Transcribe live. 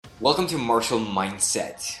Welcome to Martial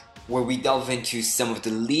Mindset, where we delve into some of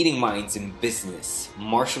the leading minds in business,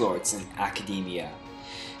 martial arts, and academia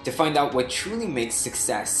to find out what truly makes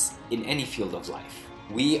success in any field of life.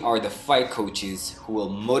 We are the fight coaches who will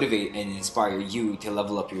motivate and inspire you to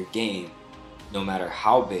level up your game, no matter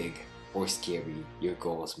how big or scary your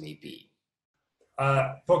goals may be.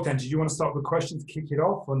 Bogdan, did you want to start with a question to kick it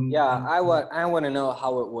off? I want to know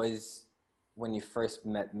how it was when you first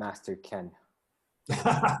met Master Ken.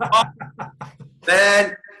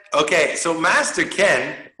 Man, okay, so Master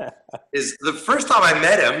Ken is the first time I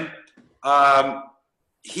met him.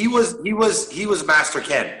 He was Master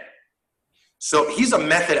Ken. So he's a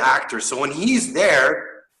method actor. So when he's there,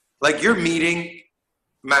 like you're meeting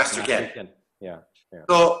Master Ken. Yeah.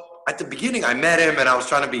 So at the beginning, I met him and I was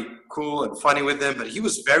trying to be cool and funny with him, but he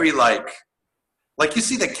was very like you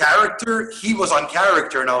see the character. He was on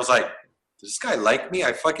character, and I was like, does this guy like me?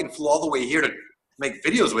 I fucking flew all the way here to make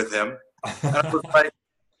videos with him. And I was like,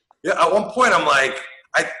 yeah. At one point, I'm like,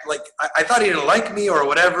 I thought he didn't like me or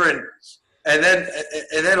whatever, and then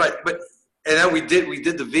we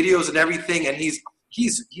did the videos and everything, and he's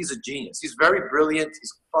a genius. He's very brilliant.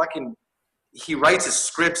 He writes his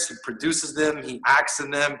scripts, he produces them, he acts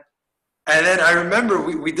in them. And then I remember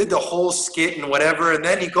we did the whole skit and whatever, and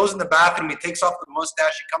then he goes in the bathroom, he takes off the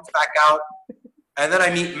mustache, he comes back out, and then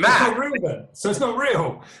I meet Matt. It's not real then. So it's not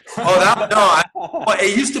real.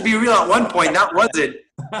 It used to be real at one point, that wasn't.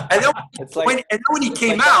 And then when he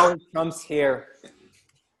came out, Trump's here.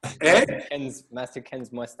 Master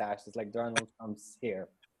Ken's mustache is like Donald Trump's hair.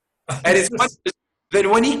 And it's funny, then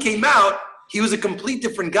when he came out, he was a complete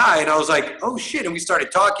different guy, and I was like, oh shit, and we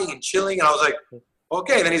started talking and chilling, and I was like,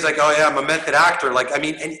 okay. And then he's like, oh yeah, I'm a method actor.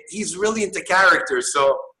 And he's really into characters,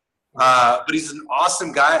 so but he's an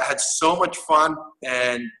awesome guy. I had so much fun,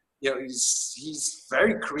 and he's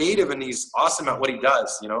very creative, and he's awesome at what he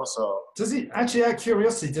does, so. Does he, actually, out of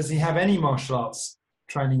curiosity, does he have any martial arts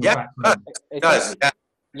training? Yeah, he does.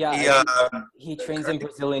 Yeah, he trains in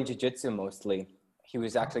Brazilian Jiu-Jitsu mostly. He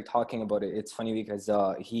was actually talking about it. It's funny because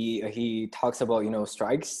he talks about,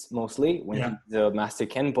 strikes mostly when he's the Master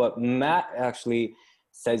Ken, but Matt actually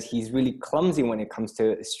says he's really clumsy when it comes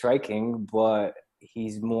to striking, but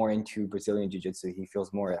he's more into Brazilian Jiu-Jitsu. He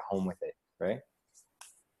feels more at home with it, right?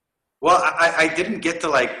 Well, I didn't get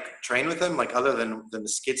to train with him, other than the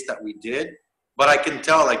skits that we did, but I can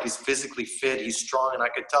tell he's physically fit, he's strong, and I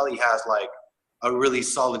could tell he has a really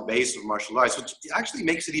solid base of martial arts, which actually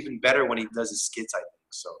makes it even better when he does his skits, I think.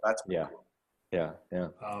 So that's pretty cool. Yeah.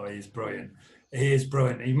 Oh, he's brilliant. He is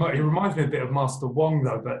brilliant. He reminds me a bit of Master Wong,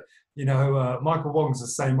 though. But Michael Wong's the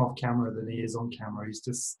same off camera than he is on camera. He's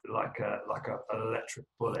just like an electric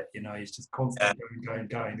bullet. He's just constantly going.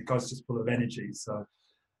 The guy's just full of energy. So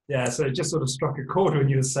yeah. So it just sort of struck a chord when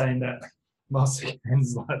you were saying that Master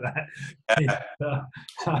Ken's like that.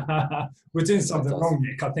 We're doing something wrong,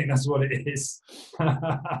 Nick. I think that's what it is.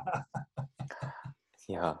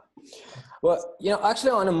 Yeah. Well,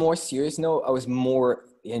 actually, on a more serious note, I was more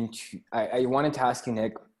into. I wanted to ask you,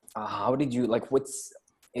 Nick, how did you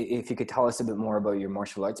if you could tell us a bit more about your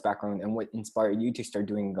martial arts background and what inspired you to start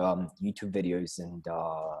doing YouTube videos, and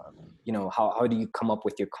how do you come up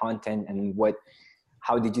with your content, and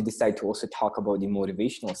how did you decide to also talk about the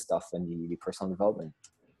motivational stuff and the personal development?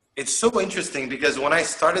 It's so interesting because when I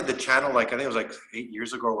started the channel, I think it was 8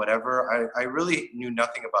 years ago or whatever, I really knew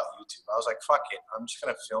nothing about YouTube. I was like, fuck it. I'm just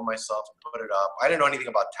going to film myself and put it up. I didn't know anything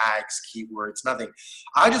about tags, keywords, nothing.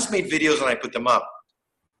 I just made videos and I put them up.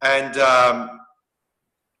 And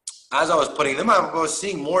as I was putting them up, I was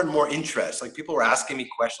seeing more and more interest. People were asking me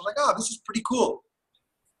questions oh, this is pretty cool.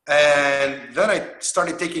 And then I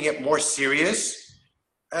started taking it more serious.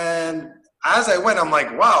 And as I went, I'm like,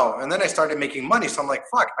 wow. And then I started making money. So I'm like,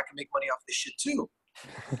 fuck, I can make money off this shit too.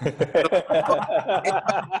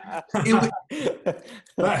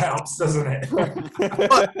 That helps, doesn't it?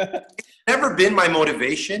 But it's never been my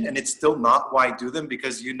motivation, and it's still not why I do them,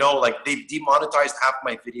 because they've demonetized half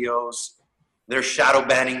my videos. They're shadow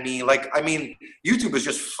banning me. YouTube is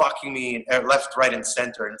just fucking me left, right, and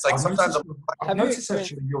center. And it's sometimes I've noticed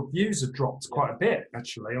actually your views have dropped quite a bit,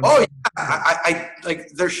 actually. Oh yeah, I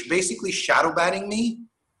they're basically shadow banning me,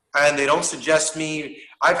 and they don't suggest me.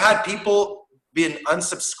 I've had people being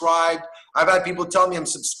unsubscribed. I've had people tell me I'm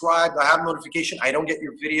subscribed. I have notification. I don't get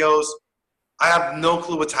your videos. I have no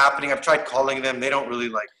clue what's happening. I've tried calling them. They don't really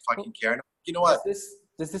fucking care. You know what?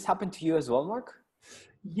 Does this happen to you as well, Mark?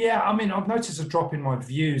 Yeah, I've noticed a drop in my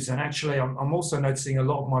views, and actually I'm also noticing a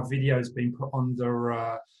lot of my videos being put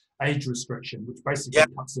under age restriction, which basically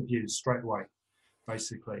cuts the views straight away,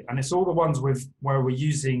 basically. And it's all the ones where we're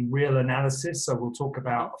using real analysis. So we'll talk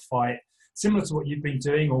about a fight similar to what you've been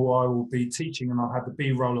doing, or I will be teaching and I'll have the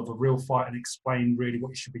B-roll of a real fight and explain really what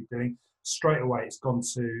you should be doing. Straight away, it's gone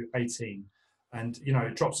to 18. And, you know,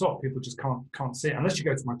 it drops off. People just can't see it. Unless you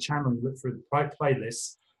go to my channel and you look through the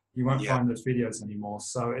playlists, you won't find those videos anymore.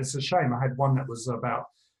 So it's a shame. I had one that was about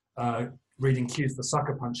reading cues for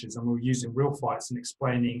sucker punches, and we were using real fights and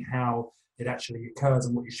explaining how it actually occurs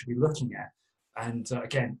and what you should be looking at. And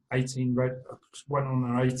again, 18 went on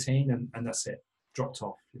an 18, and that's it, dropped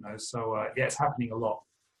off. You know, so yeah, it's happening a lot.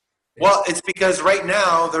 Well, it's because right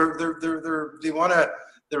now they want to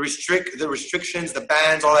restrict the restrictions, the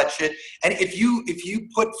bans, all that shit. And if you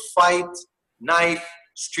put fight, knife,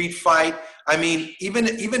 street fight, I mean,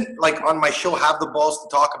 even like on my show, Have the Balls to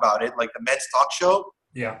Talk About It, like the men's talk show.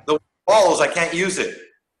 Yeah. The balls, I can't use it.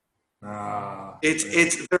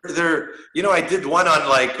 It's they're you know, I did one on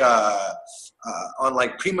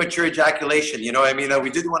like premature ejaculation, you know what I mean? We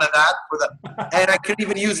did one of that and I couldn't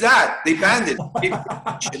even use that. They banned it.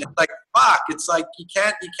 It's like, fuck, it's like you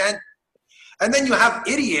can't. And then you have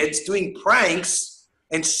idiots doing pranks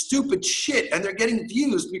and stupid shit, and they're getting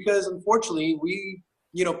views because unfortunately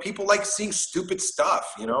people like seeing stupid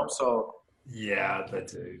stuff, you know? So yeah, they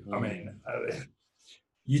do. I mean,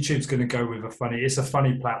 YouTube's going to go with it's a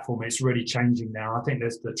funny platform. It's really changing now. I think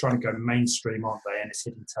they're trying to go mainstream, aren't they? And it's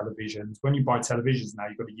hitting televisions. When you buy televisions now,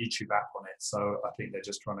 you've got a YouTube app on it. So I think they're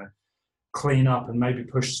just trying to clean up and maybe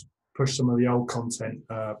push some of the old content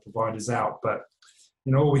providers out. But,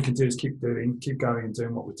 you know, all we can do is keep going and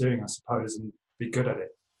doing what we're doing, I suppose, and be good at it,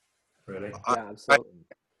 really. Yeah, absolutely.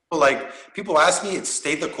 Like, people ask me, it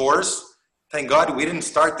stayed the course. Thank God we didn't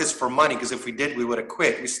start this for money, because if we did, we would have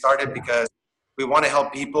quit. We started because we want to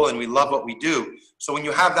help people and we love what we do. So when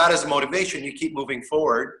you have that as a motivation, you keep moving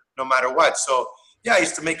forward no matter what. So yeah, I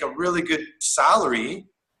used to make a really good salary.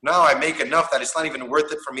 Now I make enough that it's not even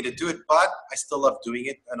worth it for me to do it, but I still love doing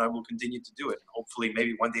it and I will continue to do it. Hopefully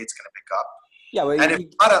maybe one day it's going to pick up. Yeah, well, and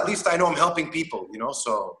if not, at least I know I'm helping people, you know,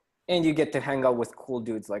 so. And you get to hang out with cool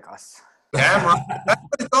dudes like us. Damn right. That's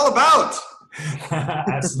what it's all about.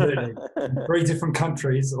 Absolutely. 3 different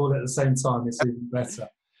countries all at the same time. It's even better.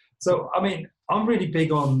 So, I mean, I'm really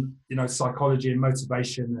big on, you know, psychology and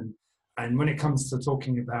motivation. And when it comes to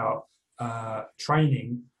talking about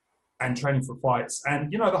training and training for fights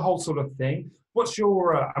and, you know, the whole sort of thing, what's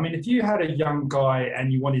your, I mean, if you had a young guy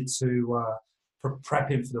and you wanted to prep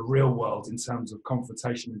him for the real world in terms of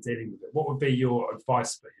confrontation and dealing with it, what would be your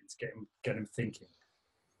advice for him to get him thinking?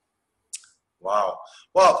 Wow.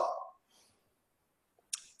 Well,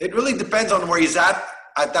 it really depends on where he's at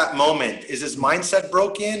that moment. Is his mindset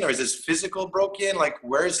broken or is his physical broken? Like,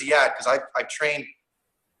 where is he at? Because I trained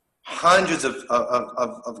hundreds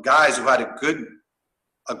of guys who had a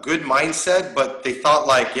good mindset, but they thought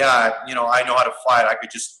like, yeah, you know, I know how to fight. I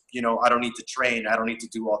could just, you know, I don't need to train. I don't need to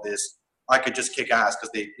do all this. I could just kick ass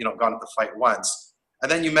because they, you know, gone to fight once.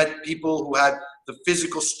 And then you met people who had the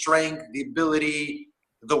physical strength, the ability,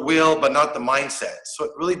 the will, but not the mindset. So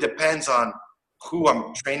it really depends on who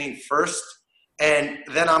I'm training first. And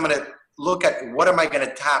then I'm going to look at what am I going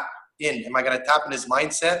to tap in? Am I going to tap in his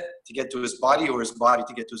mindset to get to his body or his body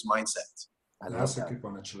to get to his mindset? That's a good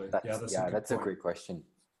one, actually. That's a great question.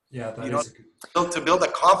 Yeah, that is a good to build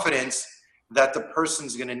a confidence that the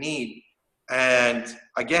person's going to need. And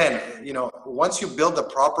again, you know, once you build the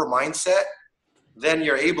proper mindset, then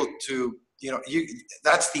you're able to, you know,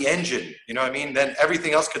 that's the engine, you know what I mean? Then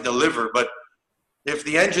everything else could deliver. But if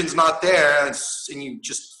the engine's not there and you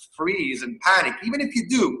just freeze and panic, even if you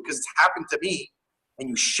do, because it's happened to me, and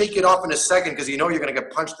you shake it off in a second because you know you're going to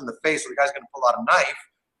get punched in the face or the guy's going to pull out a knife,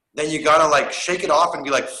 then you got to like shake it off and be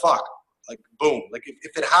like, fuck, like boom. Like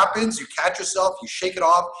if it happens, you catch yourself, you shake it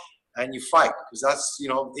off and you fight, because that's, you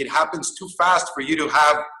know, it happens too fast for you to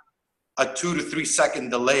have a 2 to 3 second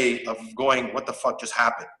delay of going, what the fuck just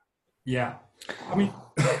happened? Yeah. I mean,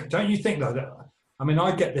 don't you think though that, I mean,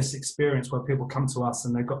 I get this experience where people come to us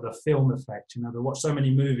and they've got the film effect, you know, they watch so many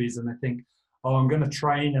movies and they think, oh, I'm going to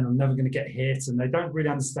train and I'm never going to get hit. And they don't really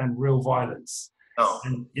understand real violence. No.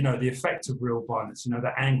 And, you know, the effect of real violence, you know,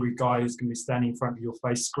 the angry guy who's going to be standing in front of your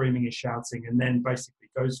face, screaming and shouting, and then basically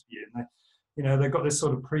goes for you. And they, you know, they've got this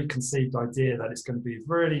sort of preconceived idea that it's going to be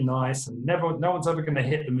really nice and no one's ever going to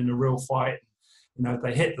hit them in a real fight. You know, if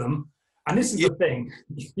they hit them. And this is the thing,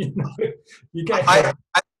 you know, you get hit.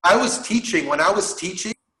 I was teaching, when I was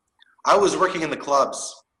teaching, I was working in the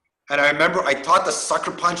clubs. And I remember I taught the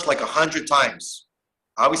sucker punch like 100 times.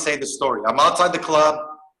 I always say this story. I'm outside the club.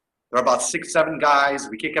 There are about 6, 7 guys.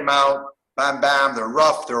 We kick them out. Bam, bam. They're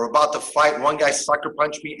rough. They're about to fight. One guy sucker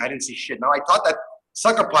punched me. I didn't see shit. Now I taught that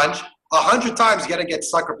sucker punch 100 times. You got to get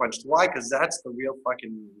sucker punched. Why? Because that's the real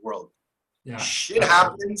fucking world. Yeah. Shit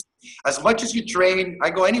happens. As much as you train, I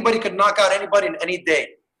go, anybody could knock out anybody in any day.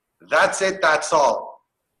 That's it. That's all.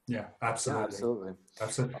 Yeah, absolutely. Yeah, absolutely.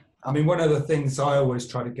 Absolutely. I mean, one of the things I always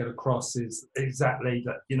try to get across is exactly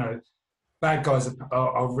that, you know, bad guys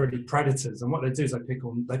are really predators, and what they do is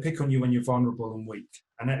they pick on you when you're vulnerable and weak.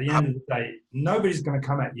 And at the end of the day, nobody's going to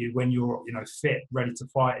come at you when you're, you know, fit, ready to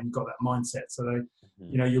fight, and you've got that mindset. So they,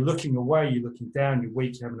 you know, you're looking away, you're looking down, you're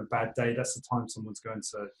weak, you're having a bad day. That's the time someone's going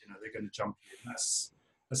to, you know, they're going to jump you. And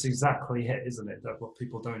that's exactly it, isn't it? That what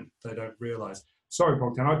people don't realize. Sorry,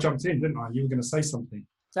 Bogdan, I jumped in, didn't I? You were going to say something.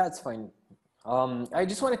 That's fine. I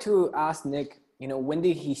just wanted to ask Nick, you know, when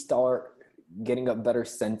did he start getting a better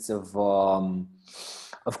sense of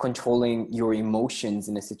controlling your emotions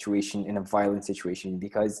in a situation, in a violent situation?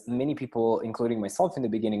 Because many people, including myself in the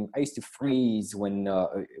beginning, I used to freeze when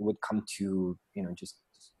it would come to, you know, just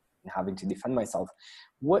having to defend myself.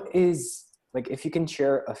 What is, like, if you can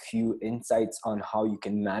share a few insights on how you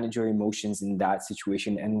can manage your emotions in that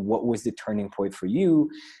situation, and what was the turning point for you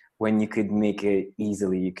when you could make it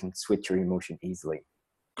easily, you can switch your emotion easily?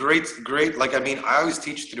 Great. Like, I mean, I always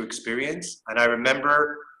teach through experience. And I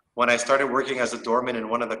remember when I started working as a doorman in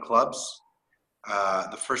one of the clubs,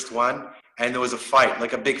 the first one, and there was a fight,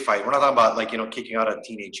 like a big fight. We're not talking about, like, you know, kicking out a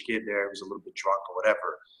teenage kid there who was a little bit drunk or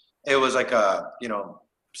whatever. It was like a, you know,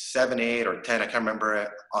 7, 8, or 10. I can't remember.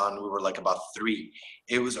 We were like about 3.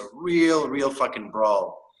 It was a real fucking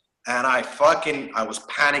brawl. And I was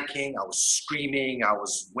panicking. I was screaming. I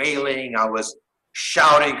was wailing. I was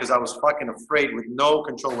shouting because I was fucking afraid, with no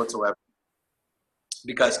control whatsoever,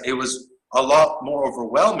 because it was a lot more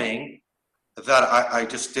overwhelming that I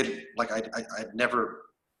just didn't, like, I'd never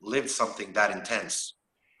lived something that intense.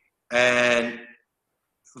 And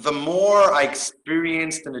the more I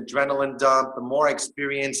experienced an adrenaline dump, the more I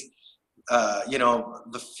experienced, you know,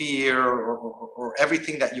 the fear or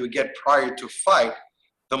everything that you would get prior to a fight,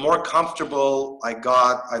 the more comfortable I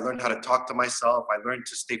got. I learned how to talk to myself. I learned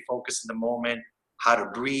to stay focused in the moment, how to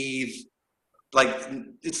breathe. Like,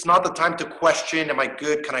 it's not the time to question, am I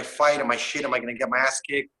good? Can I fight? Am I shit? Am I going to get my ass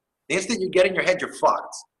kicked? The instant you get in your head, you're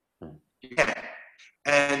fucked. You can't.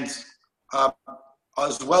 And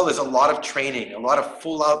as well as a lot of training, a lot of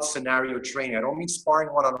full-out scenario training. I don't mean sparring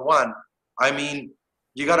one-on-one. I mean,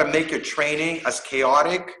 you got to make your training as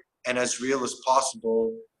chaotic and as real as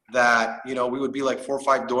possible. That, you know, we would be like 4 or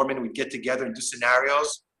 5 doormen. We'd get together and do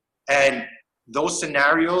scenarios. And those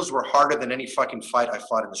scenarios were harder than any fucking fight I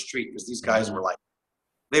fought in the street, because these guys were like,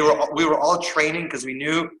 we were all training because we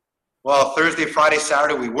knew, well, Thursday, Friday,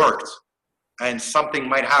 Saturday, we worked. And something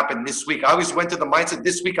might happen this week. I always went to the mindset,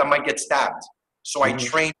 this week I might get stabbed. So I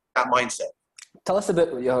trained that mindset. Tell us a bit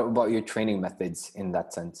about your training methods in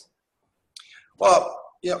that sense. Well,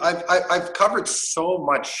 you know, I've covered so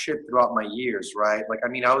much shit throughout my years, right? Like, I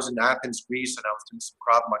mean, I was in Athens, Greece, and I was doing some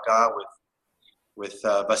Krav Maga with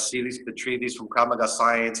Vasilis Petridis from Krav Maga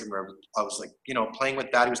Science, and I was, like, you know, playing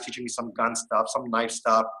with that. He was teaching me some gun stuff, some knife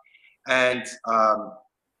stuff, and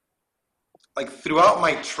like, throughout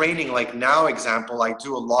my training, like now, example, I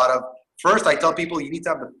do a lot of. First, I tell people you need to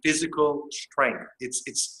have the physical strength.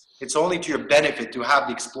 It's only to your benefit to have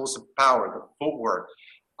the explosive power, the footwork,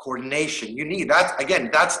 coordination. You need that. Again,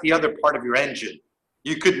 that's the other part of your engine.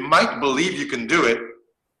 You might believe you can do it,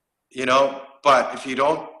 you know, but if you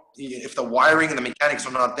don't, if the wiring and the mechanics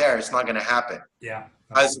are not there, it's not going to happen. Yeah.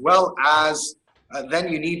 As well as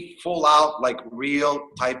then you need full out, like, real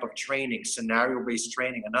type of training, scenario-based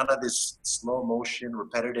training, and none of this slow motion,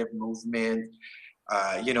 repetitive movement,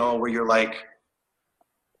 you know, where you're like,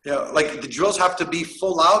 you know, like, the drills have to be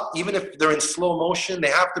full out. Even if they're in slow motion, they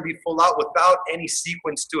have to be full out without any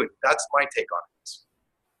sequence to it. That's my take on it.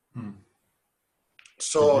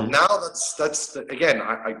 So now again,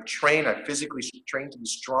 I physically train to be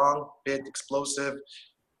strong, fit, explosive.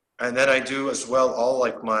 And then I do as well all,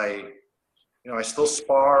 like, my, you know, I still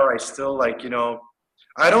spar. I still, like, you know,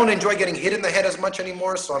 I don't enjoy getting hit in the head as much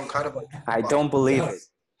anymore. So I'm kind of like, I don't believe it.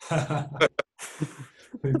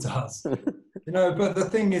 Who does? You know, but the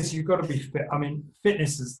thing is, you've got to be fit. I mean,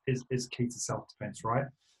 fitness is key to self-defense, right?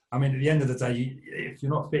 I mean, at the end of the day, if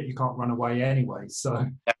you're not fit, you can't run away anyway. So,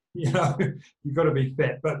 you know, you've got to be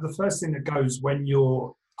fit. But the first thing that goes when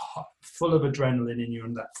you're full of adrenaline and you're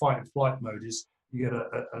in that fight and flight mode is you get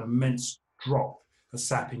an immense drop, a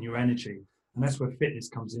sap in your energy. And that's where fitness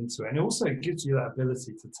comes into it. And it also gives you that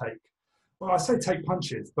ability to take, I say take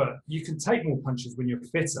punches, but you can take more punches when you're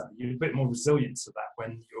fitter. You're a bit more resilient to that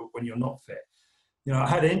when you're not fit. You know, I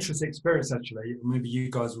had an interesting experience, actually. Maybe you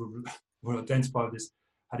guys will identify with this.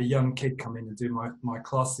 I had a young kid come in and do my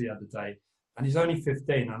class the other day, and he's only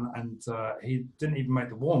 15, and he didn't even make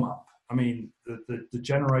the warm-up. I mean, the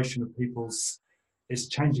generation of people's is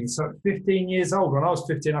changing. So 15 years old, when I was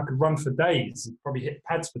 15, I could run for days and probably hit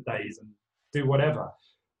pads for days and do whatever.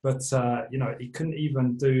 But, you know, he couldn't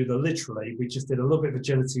even do the literally. We just did a little bit of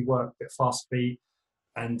agility work, a bit of fast feet,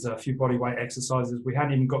 and a few body weight exercises. We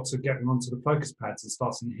hadn't even got to get him onto the focus pads and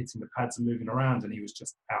starting hitting the pads and moving around, and he was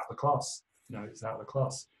just out of the class. You know, he's out of the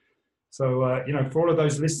class. So, you know, for all of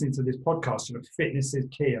those listening to this podcast, you know, fitness is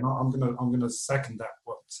key, and I'm gonna second that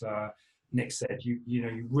what Nick said. You know,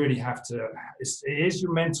 you really have to. It is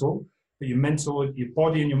your mental, but your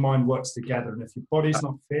body and your mind works together. And if your body's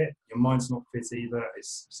not fit, your mind's not fit either.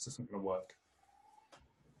 It's just not going to work.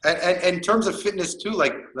 And in terms of fitness too,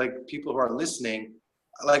 like people who are listening,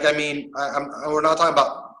 like I mean, we're not talking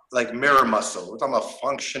about like mirror muscle. We're talking about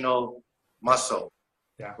functional muscle.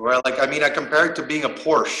 Yeah. Where like I mean, I compare it to being a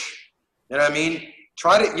Porsche. You know what I mean?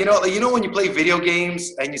 Try to, you know when you play video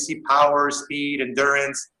games and you see power, speed,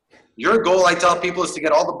 endurance, your goal, I tell people, is to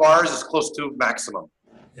get all the bars as close to maximum.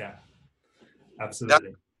 Yeah,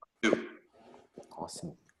 absolutely.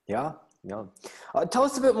 Awesome. Yeah. Tell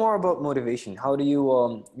us a bit more about motivation. How do you,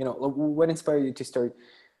 you know, what inspired you to start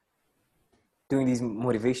doing these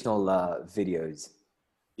motivational videos?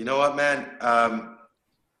 You know what, man?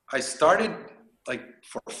 I started like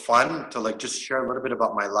for fun to like just share a little bit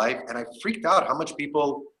about my life, and I freaked out how much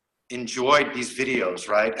people enjoyed these videos,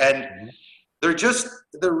 right? And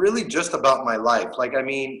they're really just about my life. Like, I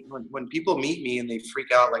mean, when people meet me and they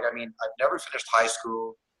freak out, like, I mean, I've never finished high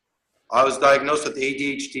school. I was diagnosed with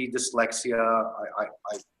ADHD, dyslexia.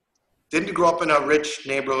 I didn't grow up in a rich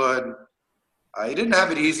neighborhood. I didn't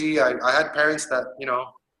have it easy. I had parents that, you know,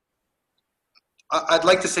 I'd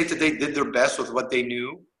like to say today did their best with what they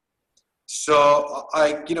knew. So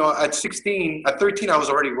you know, at 13, I was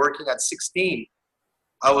already working. At 16,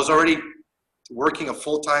 I was already working a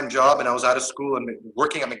full-time job, and I was out of school and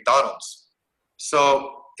working at McDonald's. So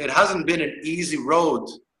it hasn't been an easy road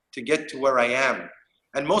to get to where I am.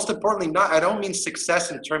 And most importantly, I don't mean success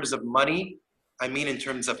in terms of money. I mean in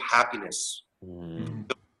terms of happiness. Mm.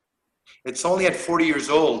 It's only at 40 years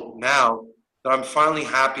old now that I'm finally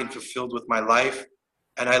happy and fulfilled with my life,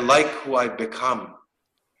 and I like who I've become.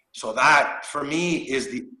 So that, for me, is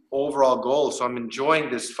the overall goal. So I'm enjoying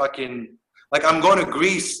this like I'm going to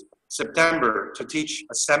Greece September to teach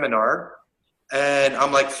a seminar, and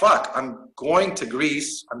I'm like, fuck, I'm going to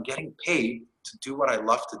Greece. I'm getting paid to do what I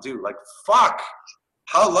love to do. Like, fuck,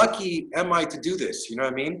 how lucky am I to do this? You know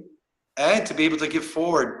what I mean? And to be able to give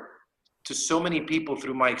forward to so many people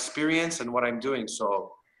through my experience and what I'm doing.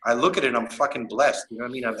 So I look at it and I'm fucking blessed. You know what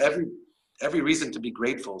I mean? I have every reason to be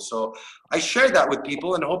grateful. So I share that with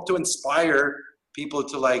people and hope to inspire people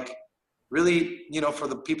to like really, you know, for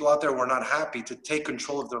the people out there who are not happy, to take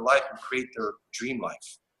control of their life and create their dream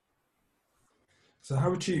life. So how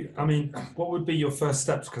would you, I mean, what would be your first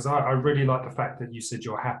steps? Because I really like the fact that you said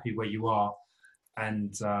you're happy where you are.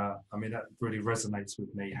 And I mean, that really resonates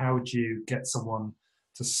with me. How would you get someone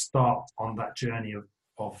to start on that journey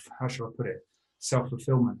of how should I put it?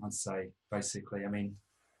 Self-fulfillment, I'd say, basically. I mean,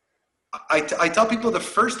 I tell people the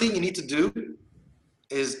first thing you need to do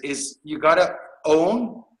is you got to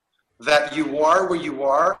own that you are where you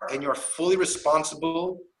are and you're fully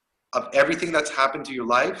responsible of everything that's happened to your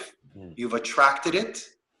life. Mm. You've attracted it,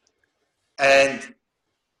 and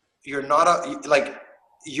you're not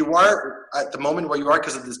you are at the moment where you are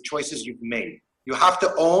because of the choices you've made. You have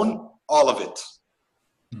to own all of it.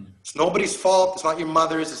 Mm. It's nobody's fault. It's not your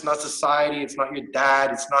mother's. It's not society. It's not your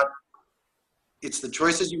dad. It's the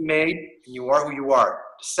choices you made, and you are who you are.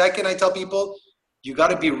 Second, I tell people, you got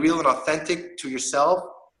to be real and authentic to yourself.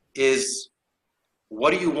 Is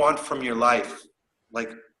what do you want from your life?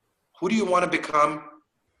 Like, who do you want to become?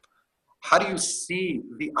 How do you see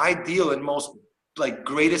the ideal and most like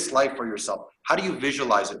greatest life for yourself? How do you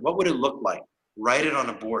visualize it? What would it look like? Write it on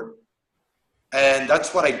a board. And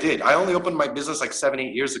that's what I did. I only opened my business like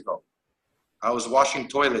 7-8 years ago. I was washing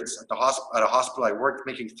toilets at a hospital I worked,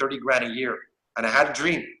 making 30 grand a year. And I had a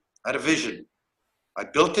dream, I had a vision. I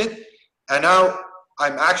built it, and now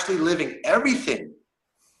I'm actually living everything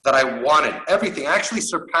that I wanted. Everything actually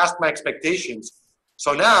surpassed my expectations.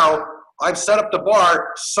 So now I've set up the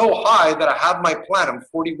bar so high that I have my plan. I'm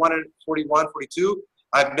 41, 42.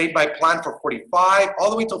 I've made my plan for 45, all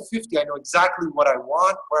the way till 50. I know exactly what I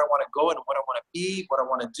want, where I want to go, and what I want to be, what I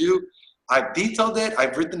want to do. I've detailed it.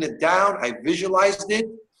 I've written it down. I visualized it.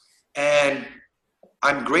 And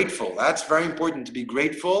I'm grateful. That's very important, to be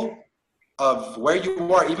grateful of where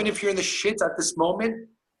you are. Even if you're in the shits at this moment,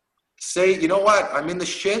 say, you know what? I'm in the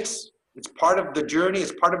shits. It's part of the journey.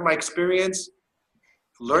 It's part of my experience.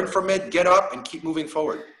 Learn from it, get up, and keep moving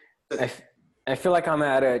forward. I feel like I'm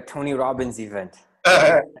at a Tony Robbins event.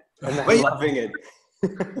 But And I'm yeah, loving it.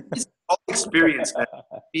 it's all experience, man.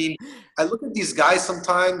 I mean, I look at these guys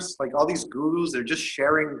sometimes, like all these gurus, they're just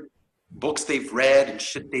sharing books they've read and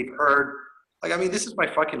shit they've heard. Like, I mean, this is my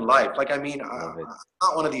fucking life. Like, I mean, Love it. I'm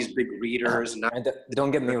not one of these big readers. And And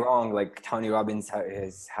don't get me wrong, like Tony Robbins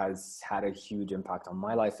has had a huge impact on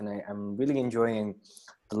my life, and I'm really enjoying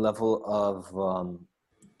the level of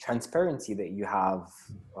transparency that you have,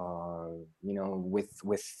 you know, with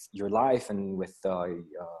your life and with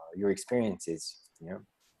your experiences, you know.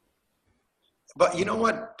 But you know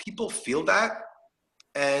what? People feel that.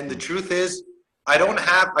 And the truth is, I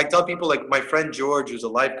tell people, like my friend George, who's a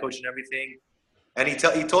life coach and everything, and he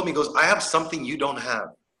told me, he goes, I have something you don't have.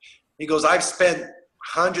 He goes, I've spent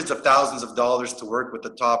hundreds of thousands of dollars to work with the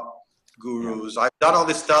top gurus. I've done all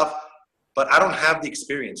this stuff, but I don't have the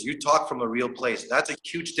experience. You talk from a real place. That's a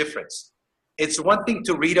huge difference. It's one thing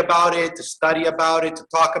to read about it, to study about it, to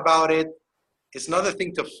talk about it. It's another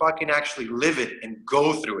thing to fucking actually live it and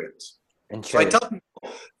go through it. And So I tell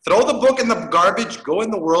people, throw the book in the garbage, go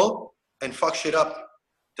in the world and fuck shit up.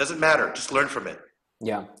 Doesn't matter. Just learn from it.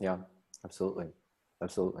 yeah, absolutely.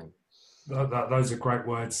 Those are great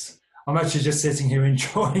words. I'm actually just sitting here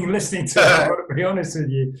enjoying listening to it. I've got to be honest with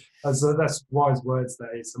you. That's wise words,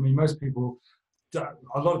 that is. I mean, a lot of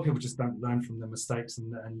people just don't learn from their mistakes,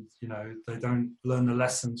 and you know, they don't learn the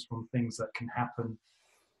lessons from things that can happen.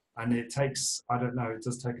 And it takes, I don't know, it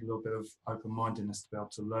does take a little bit of open-mindedness to be able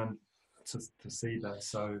to learn to see that.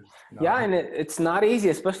 So you know, Yeah, and it's not easy,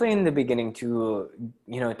 especially in the beginning, to,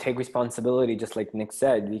 you know, take responsibility, just like Nick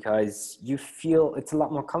said, because you feel it's a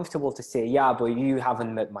lot more comfortable to say, yeah, but you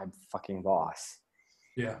haven't met my fucking boss.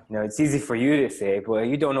 yeah, You know, it's easy for you to say, but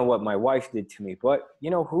you don't know what my wife did to me. But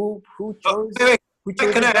you know, who chose Wait, who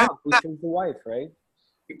chose can the I job? Who chose the wife, right?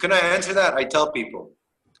 Can I answer that? I tell people,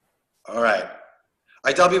 all right.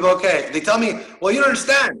 I tell people, okay. They tell me, well, you don't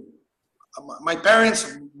understand. My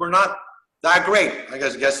parents were not that great. I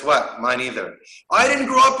guess what? Mine either. I didn't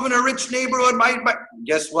grow up in a rich neighborhood.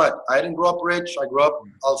 Guess what? I didn't grow up rich. I grew up,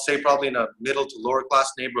 I'll say, probably in a middle to lower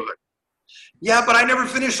class neighborhood. Yeah, but I never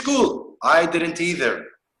finished school. I didn't either.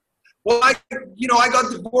 Well, I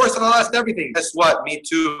got divorced and I lost everything. Guess what? Me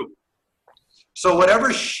too. So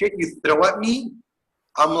whatever shit you throw at me,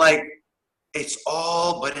 I'm like, it's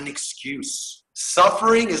all but an excuse.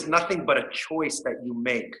 Suffering is nothing but a choice that you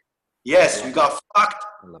make. Yes, you got fucked,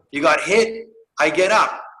 you got hit, I get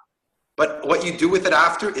up. But what you do with it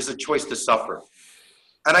after is a choice to suffer.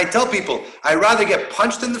 And I tell people, I'd rather get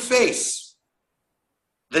punched in the face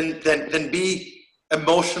than be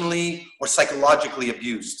emotionally or psychologically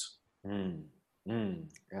abused. Yeah.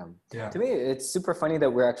 To me, it's super funny that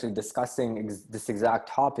we're actually discussing this exact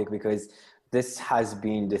topic, because this has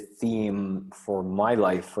been the theme for my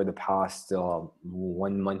life for the past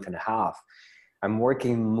 1 month and a half. I'm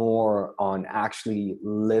working more on actually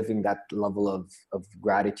living that level of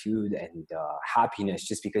gratitude and happiness,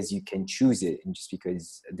 just because you can choose it and just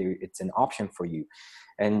because it's an option for you.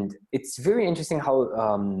 And it's very interesting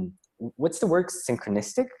how, what's the word?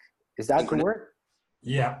 Synchronistic? Is that the word?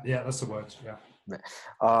 Yeah, that's the word. Yeah.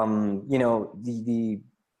 You know, the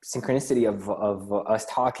synchronicity of us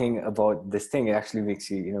talking about this thing, it actually makes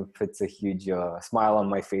you, you know, puts a huge smile on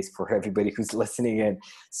my face for everybody who's listening in.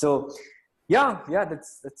 So yeah,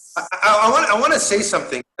 that's. I want to say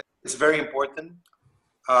something. It's very important.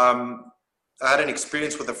 I had an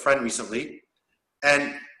experience with a friend recently,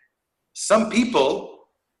 and some people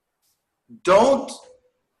don't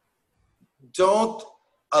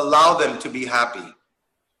allow them to be happy.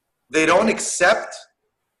 They don't accept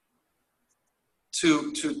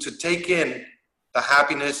to take in the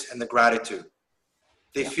happiness and the gratitude.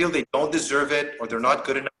 They feel they don't deserve it, or they're not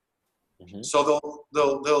good enough. Mm-hmm. So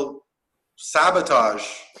they'll sabotage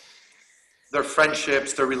their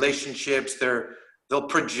friendships, their relationships, they'll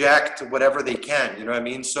project whatever they can, you know what I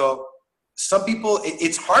mean? So some people,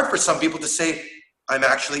 it's hard for some people to say,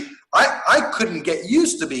 I couldn't get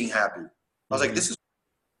used to being happy. I was like,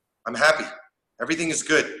 I'm happy. Everything is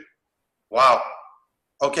good. Wow.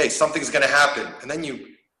 Okay, something's going to happen. And then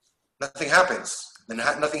nothing happens. Then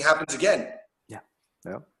nothing happens again. Yeah.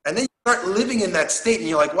 And then you start living in that state and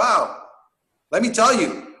you're like, wow, let me tell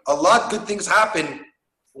you, a lot of good things happen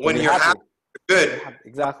when you're happy, good.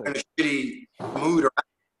 Exactly. In a shitty mood.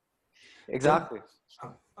 Exactly.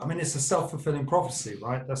 I mean, it's a self-fulfilling prophecy,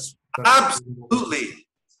 right? That's absolutely.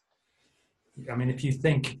 I mean, if you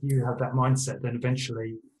think you have that mindset, then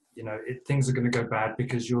eventually, you know, things are going to go bad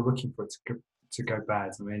because you're looking for it to go bad.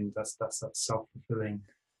 I mean, that's that self-fulfilling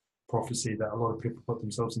prophecy that a lot of people put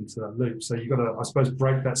themselves into that loop. So you've got to, I suppose,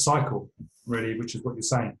 break that cycle, really, which is what you're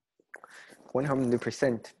saying.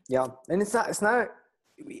 100%. Yeah. And it's not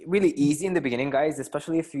really easy in the beginning, guys,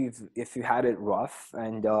 especially if you had it rough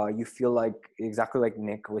and you feel like, exactly like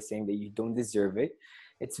Nick was saying, that you don't deserve it.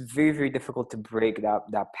 It's very, very difficult to break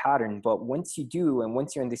that pattern. But once you do, and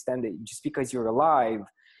once you understand that just because you're alive,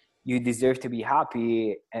 you deserve to be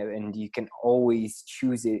happy, and you can always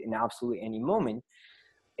choose it in absolutely any moment,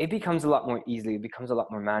 it becomes a lot more easily. It becomes a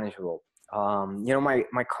lot more manageable.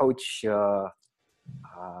 My coach,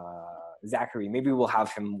 Zachary, maybe we'll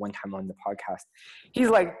have him one time on the podcast. He's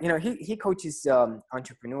like, he coaches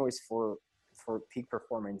entrepreneurs for peak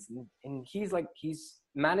performance, and he's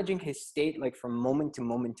managing his state like from moment to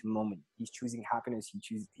moment to moment. He's choosing happiness.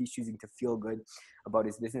 He's choosing to feel good about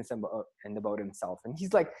his business and about himself. And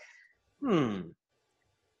he's like,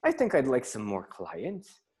 I think I'd like some more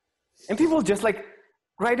clients. And people just like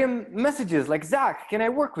write him messages like, Zach, can I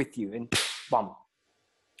work with you? And boom,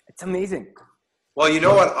 it's amazing. Well, you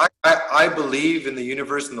know what? I believe in the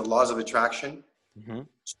universe and the laws of attraction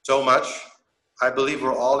so much. I believe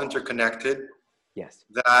we're all interconnected. Yes.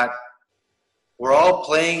 That we're all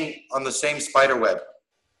playing on the same spider web.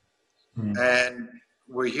 And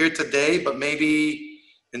we're here today, but maybe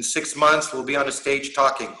in 6 months we'll be on a stage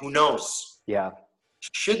talking. Who knows? Yeah.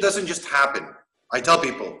 Shit doesn't just happen. I tell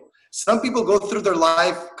people, some people go through their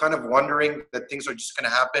life kind of wondering that things are just going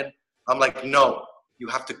to happen. I'm like, no, you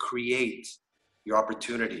have to create your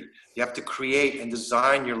opportunity. You have to create and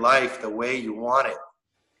design your life the way you want it.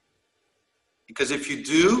 Because if you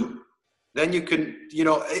do, then you can,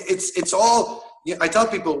 it's all, I tell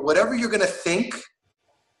people, whatever you're going to think,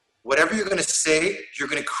 whatever you're going to say, you're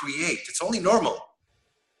going to create. It's only normal.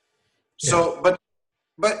 Yeah. So, but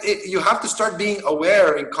you have to start being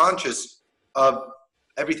aware and conscious of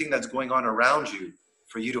everything that's going on around you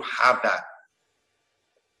for you to have that.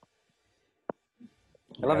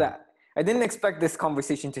 I love that. I didn't expect this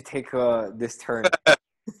conversation to take this turn.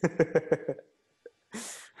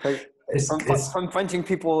 From punching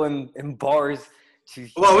people in bars to.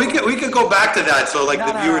 Well, we could go back to that. So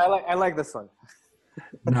I like this one.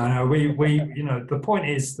 No, we the point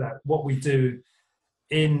is that what we do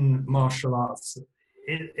in martial arts,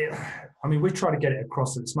 we try to get it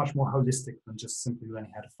across that it's much more holistic than just simply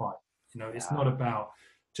learning how to fight. It's not about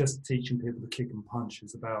just teaching people to kick and punch.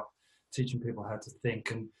 It's about teaching people how to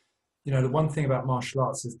think. And the one thing about martial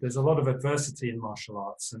arts is there's a lot of adversity in martial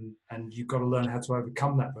arts, and you've got to learn how to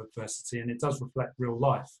overcome that adversity, and it does reflect real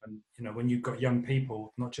life. And when you've got young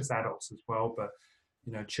people, not just adults as well, but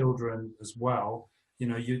children as well,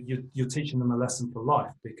 you're teaching them a lesson for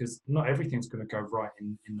life, because not everything's going to go right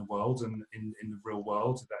in the world and in the real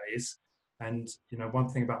world, that is. And one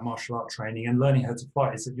thing about martial art training and learning how to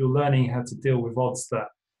fight is that you're learning how to deal with odds that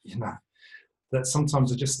that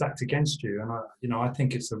sometimes are just stacked against you. And I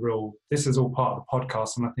think this is all part of the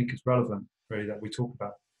podcast, and I think it's relevant really that we talk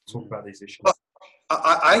about these issues.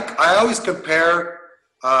 I always compare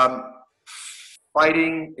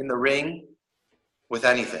fighting in the ring with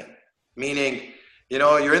anything, meaning,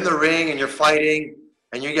 you're in the ring and you're fighting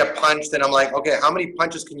and you get punched, and I'm like, okay, how many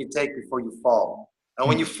punches can you take before you fall? And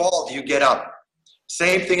when you fall, do you get up?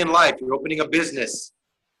 Same thing in life. You're opening a business.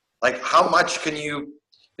 Like, how much can you,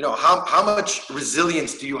 how much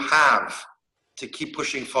resilience do you have to keep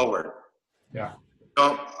pushing forward? Yeah.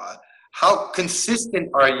 How consistent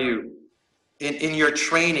are you in your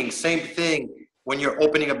training? Same thing when you're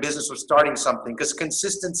opening a business or starting something, because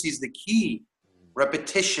consistency is the key.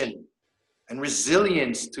 Repetition and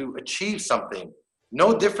resilience to achieve something.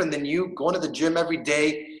 No different than you going to the gym every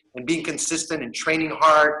day and being consistent and training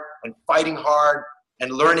hard and fighting hard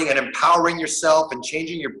and learning and empowering yourself and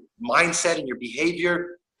changing your mindset and your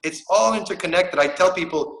behavior. It's all interconnected. I tell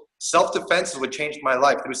people, self-defense is what changed my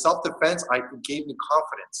life. Through self-defense, it gave me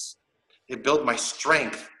confidence. It built my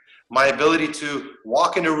strength, my ability to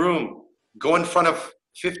walk in a room, go in front of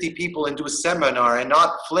 50 people and do a seminar and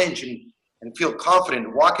not flinch and feel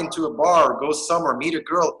confident, walk into a bar or go somewhere, meet a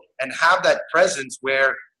girl, and have that presence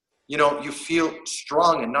where, you feel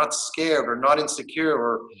strong and not scared or not insecure,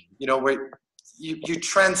 or, where you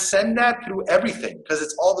transcend that through everything, because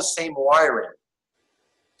it's all the same wiring.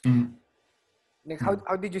 Mm. Nick,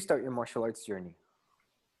 how did you start your martial arts journey?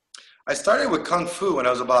 I started with Kung Fu when I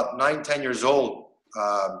was about 9-10 years old.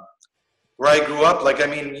 Where I grew up,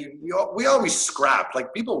 we always scrapped.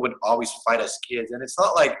 Like, people would always fight as kids. And it's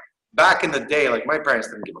not like back in the day, like, my parents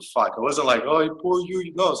didn't give a fuck. It wasn't like, oh, poor you.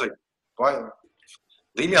 It's like, why?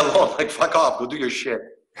 Leave me alone. Like, fuck off. Go do your shit.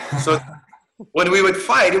 So when we would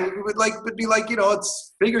fight, it would be like,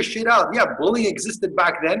 it's figure shit out. Yeah, bullying existed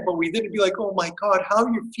back then, but we didn't be like, oh my God, how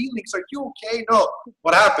are your feelings? Are you okay? No.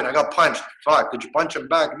 What happened? I got punched. Fuck. Did you punch him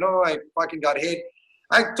back? No, I fucking got hit.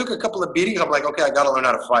 I took a couple of beatings. I'm like, okay, I got to learn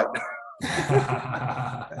how to fight.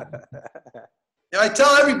 I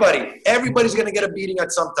tell everybody's going to get a beating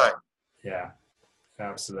at some time. Yeah,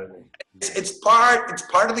 absolutely. It's part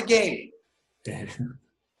of the game. Yeah.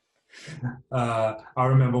 I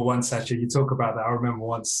remember once, actually, you talk about that. I remember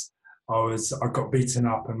once I got beaten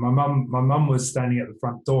up, and my mum was standing at the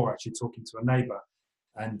front door actually talking to a neighbour,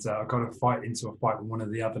 and I got into a fight with one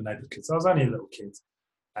of the other neighbour kids. I was only a little kid,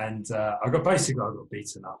 and I got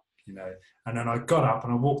beaten up, you know. And then I got up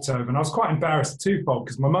and I walked over, and I was quite embarrassed twofold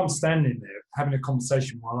because my mum's standing there having a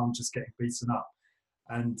conversation while I'm just getting beaten up.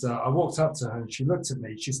 And I walked up to her and she looked at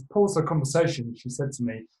me. She paused the conversation and she said to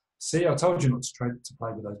me, "See, I told you not to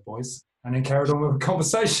play with those boys," and then carried on with the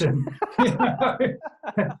conversation. You know?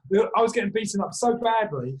 I was getting beaten up so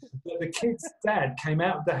badly that the kid's dad came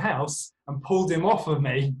out of the house and pulled him off of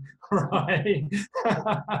me, right,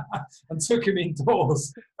 and took him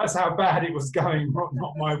indoors. That's how bad it was going,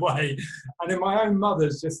 not my way. And then my own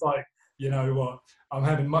mother's just like, you know what, I'm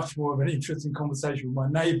having much more of an interesting conversation with my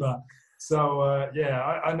neighbour. So,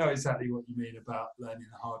 I know exactly what you mean about learning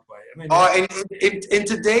the hard way. I mean, in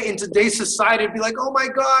today's society, it'd be like, oh my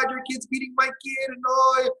God, your kid's beating my kid, and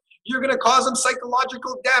you're going to cause him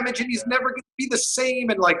psychological damage, and he's never going to be the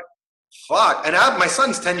same, and like, fuck. And my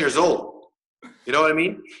son's 10 years old. You know what I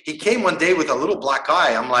mean? He came one day with a little black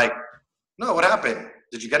eye. I'm like, no, what happened?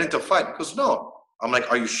 Did you get into a fight? He goes, no. I'm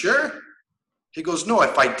like, are you sure? He goes, no,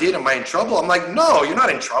 if I did, am I in trouble? I'm like, no, you're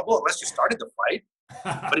not in trouble unless you started the fight.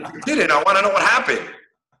 But if you didn't, I want to know what happened.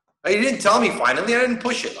 He didn't tell me finally. I didn't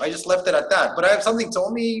push it. I just left it at that. But I have something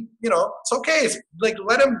told me, you know, it's okay. It's like,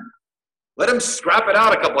 let him scrap it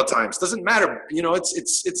out a couple of times. Doesn't matter. You know, it's to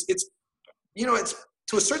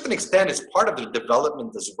a certain extent, it's part of the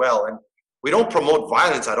development as well. And we don't promote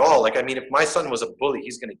violence at all. Like, I mean, if my son was a bully,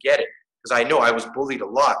 he's going to get it, because I know I was bullied a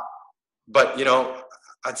lot. But, you know,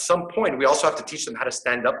 at some point, we also have to teach them how to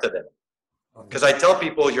stand up to them. Because I tell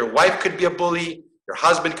people, your wife could be a bully, your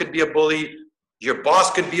husband could be a bully, your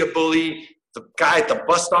boss could be a bully, the guy at the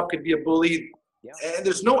bus stop could be a bully. Yeah. And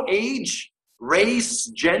there's no age, race,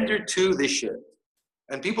 gender to this shit.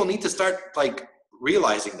 And people need to start like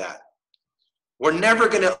realizing that. We're never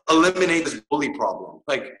going to eliminate this bully problem.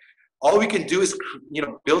 Like, all we can do is, you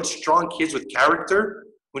know, build strong kids with character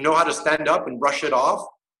who know how to stand up and brush it off.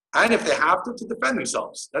 And if they have to defend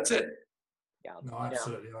themselves. That's it. Yeah. No,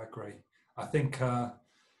 absolutely. I agree. I think,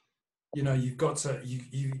 you know, you've got to,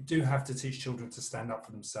 you do have to teach children to stand up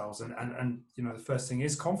for themselves. And you know, the first thing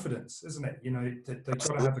is confidence, isn't it? You know, they've got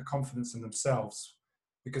to have the confidence in themselves,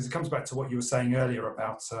 because it comes back to what you were saying earlier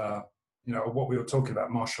about, you know, what we were talking about,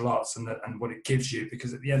 martial arts and what it gives you,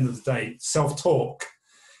 because at the end of the day, self-talk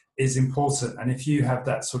is important. And if you have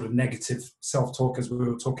that sort of negative self-talk, as we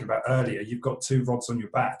were talking about earlier, you've got two rods on your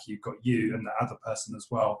back. You've got you and the other person as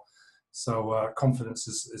well. So confidence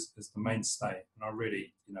is the mainstay, and I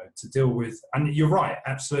really, you know, to deal with. And you're right,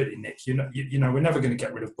 absolutely, Nick. You know, we're never going to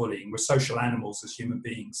get rid of bullying. We're social animals as human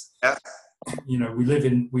beings. Yeah. You know, we live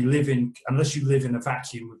in. Unless you live in a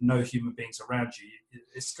vacuum with no human beings around you,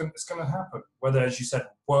 it's going to happen. Whether, as you said,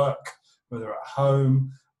 work, whether at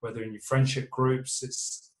home, whether in your friendship groups,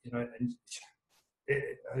 it's, you know,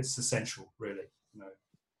 it's essential, really. You know.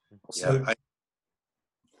 So, yeah,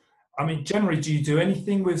 I mean, generally, do you do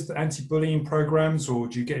anything with anti-bullying programs, or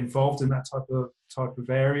do you get involved in that type of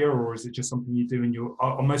area, or is it just something you do in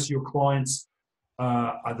are most of your clients,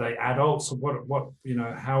 are they adults, or what, you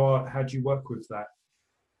know, how do you work with that?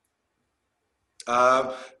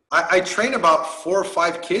 I train about 4 or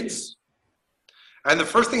 5 kids, and the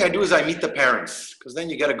first thing I do is I meet the parents, because then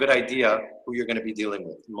you get a good idea who you're going to be dealing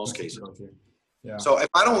with in most cases. Yeah. So if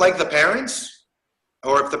I don't like the parents,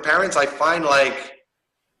 or if the parents I find like,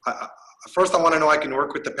 first I want to know I can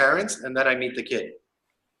work with the parents, and then I meet the kid.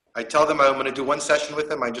 I tell them I'm going to do 1 session with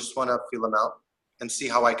them. I just want to feel them out and see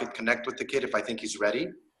how I could connect with the kid if I think he's ready.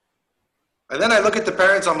 And then I look at the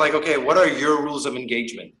parents. I'm like, okay, what are your rules of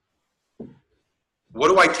engagement? What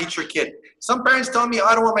do I teach your kid? Some parents tell me,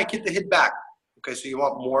 I don't want my kid to hit back. Okay, so you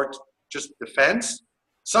want more just defense?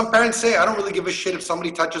 Some parents say, I don't really give a shit if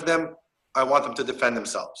somebody touches them. I want them to defend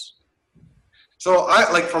themselves. So I,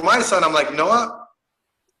 like, for my son, I'm like, Noah,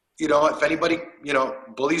 you know, if anybody, you know,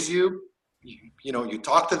 bullies you, you know, you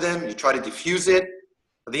talk to them, you try to diffuse it.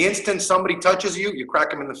 The instant somebody touches you, you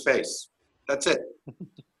crack them in the face. That's it.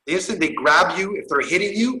 The instant they grab you, if they're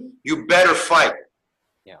hitting you, you better fight.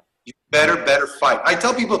 Yeah. You better fight. I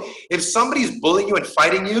tell people, if somebody's bullying you and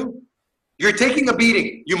fighting you, you're taking a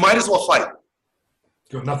beating. You might as well fight.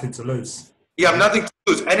 You've got nothing to lose. You have nothing to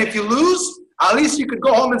lose. And if you lose, at least you could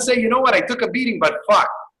go home and say, you know what, I took a beating, but fuck,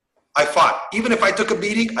 I fought. Even if I took a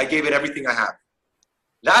beating, I gave it everything I have.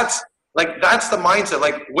 That's the mindset.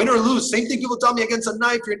 Like win or lose, same thing people tell me against a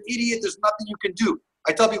knife. You're an idiot. There's nothing you can do.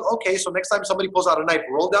 I tell people, okay, so next time somebody pulls out a knife,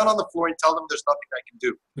 roll down on the floor and tell them there's nothing I can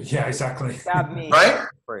do. Yeah, exactly. Stab me Right?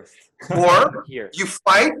 first. Or Here. you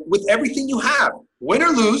fight with everything you have. Win or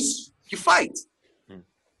lose, you fight.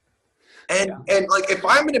 And like if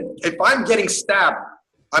I'm getting stabbed,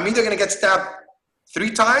 I'm either gonna get stabbed 3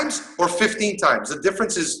 times or 15 times. The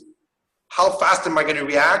difference is how fast am I gonna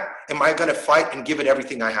react? Am I gonna fight and give it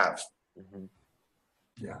everything I have?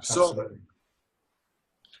 Yeah, So absolutely.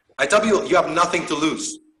 I tell people, you have nothing to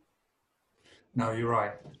lose. No, you're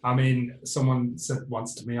right. I mean, someone said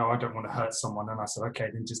once to me, "Oh, I don't want to hurt someone," and I said,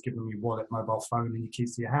 "Okay, then just give them your wallet, mobile phone, and your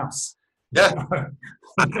keys to your house." Yeah,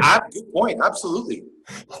 good point. Absolutely.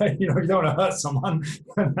 You know, you don't want to hurt someone,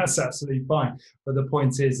 and that's absolutely fine. But the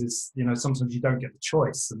point is, you know, sometimes you don't get the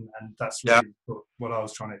choice, and that's really what I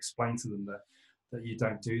was trying to explain to them, that you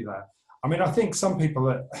don't do that. I mean, I think some people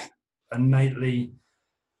are innately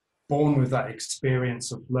born with that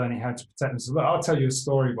experience of learning how to protect themselves. Look, I'll tell you a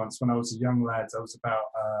story. Once when I was a young lad,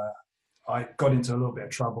 I got into a little bit of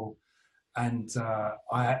trouble, and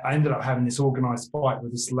I ended up having this organised fight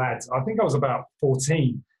with this lad. I think I was about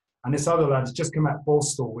 14, and this other lad had just come out of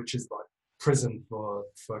Borstal, which is like prison for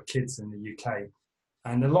kids in the UK.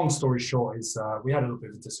 And the long story short is we had a little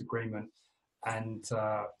bit of a disagreement, and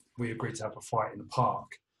we agreed to have a fight in the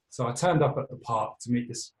park. So I turned up at the park to meet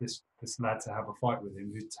this lad to have a fight with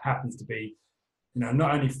him, who happens to be, you know,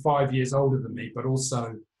 not only 5 years older than me, but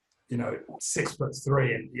also, you know,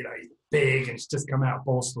 6'3", and you know, he's big, and he's just come out of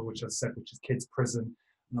Borstal, which is kids' prison.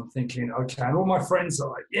 And I'm thinking, okay, and all my friends are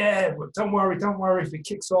like, yeah, but don't worry. If it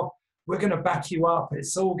kicks off, we're going to back you up.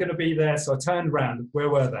 It's all going to be there. So I turned around. Where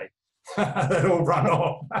were they? They'd all run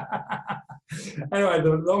off. Anyway,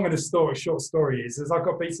 the long and the short story is I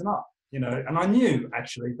got beaten up, you know, and I knew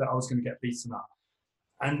actually that I was going to get beaten up.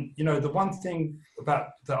 And, you know, the one thing that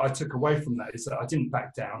I took away from that is that I didn't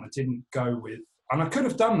back down. I didn't go with, and I could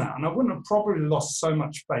have done that, and I wouldn't have probably lost so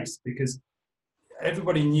much face, because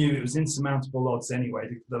everybody knew it was insurmountable odds anyway.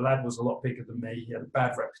 The lad was a lot bigger than me. He had a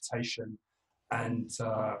bad reputation. And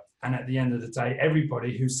at the end of the day,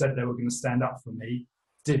 everybody who said they were going to stand up for me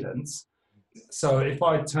didn't. So if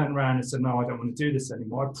I turned around and said, no, I don't want to do this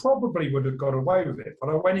anymore, I probably would have got away with it.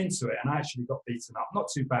 But I went into it and I actually got beaten up, not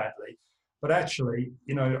too badly. But actually,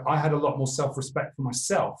 you know, I had a lot more self-respect for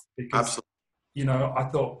myself, because, absolutely, you know, I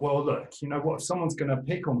thought, well, look, you know what, if someone's going to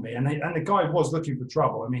pick on me, and the guy was looking for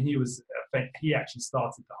trouble. I mean, he actually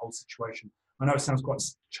started the whole situation. I know it sounds quite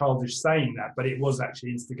childish saying that, but it was actually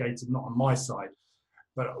instigated not on my side.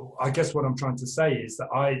 But I guess what I'm trying to say is that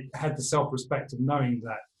I had the self-respect of knowing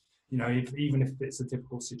that, you know, even if it's a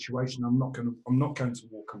difficult situation, I'm not going to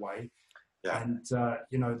walk away. Yeah. And,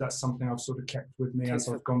 you know, that's something I've sort of kept with me as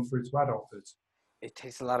I've gone through to adulthood. It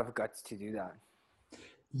takes a lot of guts to do that.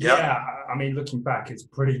 Yeah. I mean, looking back, it's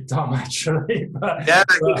pretty dumb, actually. But, yeah.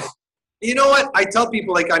 You know what? I tell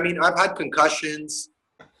people, like, I mean, I've had concussions,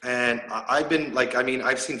 and I've been, like, I mean,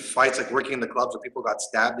 I've seen fights, like, working in the clubs where people got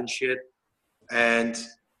stabbed and shit. And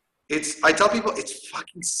I tell people, it's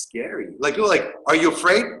fucking scary. Like, people are like, are you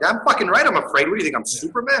afraid? I'm fucking right, I'm afraid. What do you think, I'm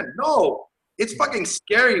Superman? No. It's fucking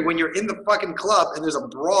scary when you're in the fucking club and there's a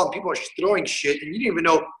brawl and people are throwing shit and you didn't even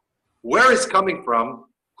know where it's coming from,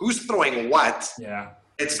 who's throwing what. Yeah.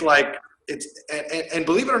 It's like, and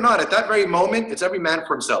believe it or not, at that very moment, it's every man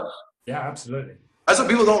for himself. Yeah, absolutely. That's what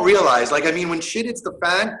people don't realize. Like, I mean, when shit hits the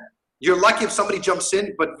fan, you're lucky if somebody jumps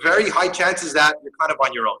in, but very high chances that you're kind of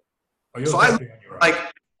on your own. Oh, so I, like,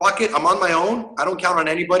 fuck it, I'm on my own. I don't count on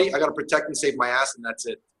anybody. I got to protect and save my ass, and that's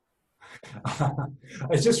it.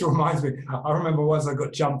 It just reminds me, I remember once I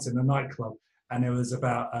got jumped in a nightclub, and there was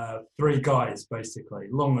about 3 guys, basically.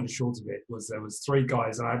 Long and short of it was there was 3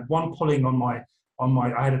 guys, and I had one pulling on my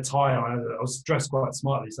I had a tie on. I was dressed quite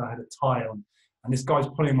smartly, so I had a tie on, and this guy's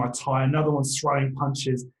pulling my tie, another one's throwing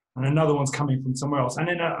punches, and another one's coming from somewhere else. And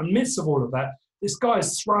in the midst of all of that, this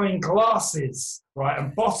guy's throwing glasses, right,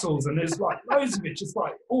 and bottles, and there's like loads of it, just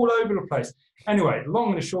like all over the place. Anyway, long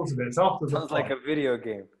and the short of it, it's after the fight. Sounds like a video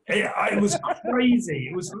game. It was crazy.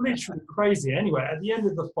 It was literally crazy. Anyway, at the end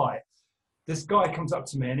of the fight, this guy comes up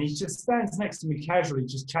to me and he just stands next to me casually,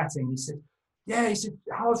 just chatting. He said, I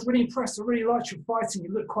was really impressed. I really liked your fighting.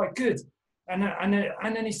 You look quite good. And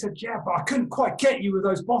then he said, yeah, but I couldn't quite get you with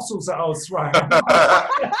those bottles that I was throwing. I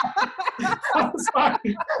was like,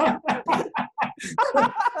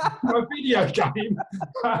 a video game.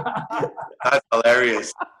 That's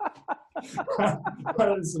hilarious.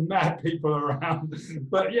 There's some mad people around.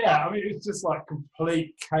 But yeah, I mean, it's just like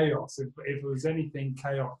complete chaos. If it was anything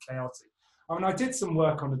chaotic. I mean, I did some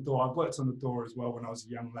work on the door. I worked on the door as well when I was a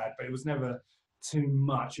young lad, but it was never too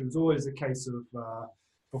much. It was always a case of,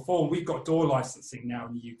 before we've got door licensing now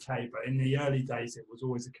in the UK, but in the early days, it was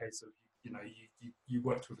always a case of, you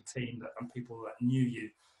worked with a team and people that knew you.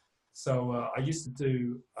 So I used to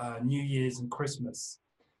do New Year's and Christmas.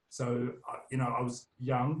 So, I was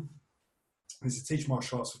young. I used to teach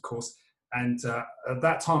martial arts, of course. And at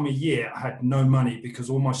that time of year, I had no money because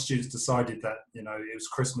all my students decided that, it was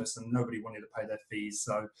Christmas and nobody wanted to pay their fees.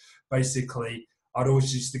 So basically, I'd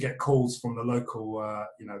always used to get calls from the local,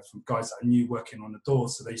 from guys that I knew working on the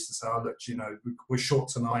doors. So they used to say, oh, look, we're short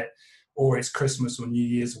tonight, or it's Christmas or New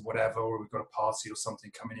Year's or whatever, or we've got a party or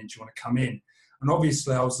something coming in. Do you want to come in? And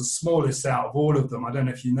obviously, I was the smallest out of all of them. I don't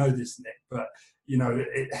know if you know this, Nick, but,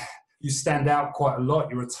 you stand out quite a lot.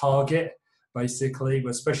 You're a target, basically, but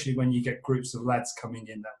especially when you get groups of lads coming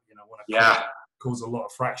in that, want to cause a lot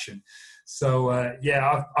of fraction. So,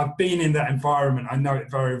 I've been in that environment. I know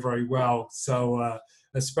it very, very well. So,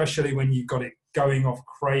 especially when you've got it going off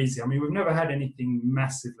crazy. I mean, we've never had anything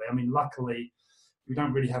massively. I mean, luckily, we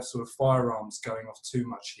don't really have sort of firearms going off too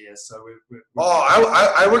much here. So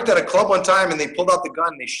I worked at a club one time and they pulled out the gun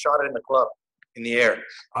and they shot it in the club in the air.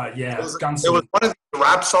 It was one of the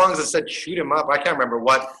rap songs that said "shoot him up." I can't remember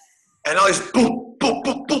what. And all this boom, boom,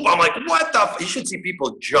 boom, boom. I'm like, what the? You should see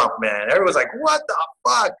people jump, man. Everyone's like, what the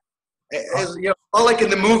fuck? It's, not like in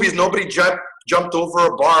the movies. Nobody jumped over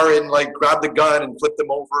a bar and like grabbed the gun and flipped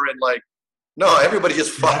them over and like, no, everybody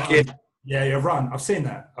just fucking. Yeah, run. I've seen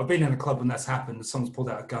that. I've been in a club when that's happened. Someone's pulled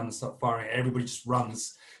out a gun and started firing. Everybody just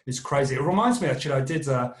runs. It's crazy. It reminds me, actually,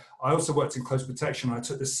 I also worked in close protection. I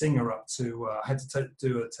took the singer up to, I had to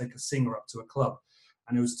take a singer up to a club,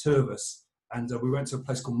 and it was two of us. And we went to a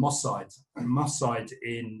place called Moss Side. And Moss Side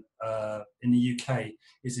in the UK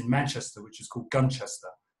is in Manchester, which is called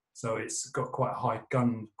Gunchester. So it's got quite a high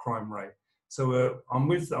gun crime rate. So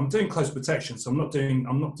I'm doing close protection. So I'm not doing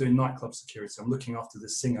nightclub security. I'm looking after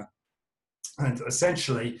this singer. And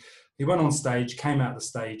essentially, he went on stage, came out the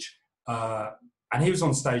stage, and he was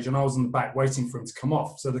on stage, and I was in the back waiting for him to come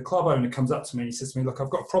off. So the club owner comes up to me and he says to me, "Look, I've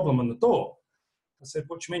got a problem on the door." I said,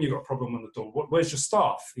 "What do you mean you've got a problem on the door? Where's your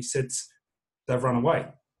staff?" He said, "They've run away."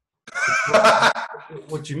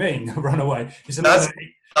 What do you mean, run away? He said, "That's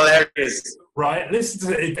hilarious." Right? Listen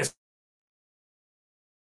to it. It's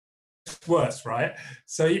worse, right?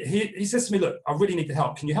 So he says to me, "Look, I really need the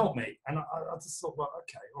help. Can you help me?" And I just thought, well,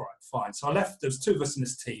 okay, all right, fine. So I left. There was two of us in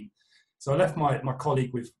this team. So I left my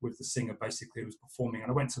colleague with the singer, basically, who was performing,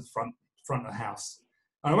 and I went to the front of the house.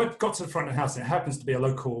 And I got to the front of the house, and it happens to be a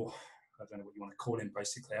local, I don't know what you want to call him,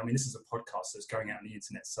 basically. I mean, this is a podcast, so it's going out on the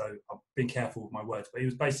internet, so I've been careful with my words. But he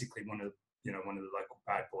was basically one of the local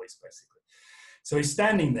bad boys, basically. So he's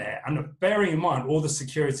standing there, and bearing in mind all the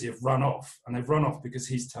security have run off, and they've run off because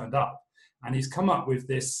he's turned up. And he's come up with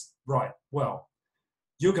this, right, well,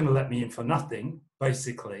 you're going to let me in for nothing,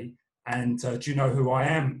 basically. And do you know who I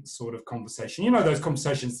am sort of conversation. You know those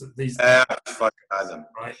conversations that these... fucking had them.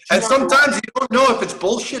 Right? And sometimes you don't know if it's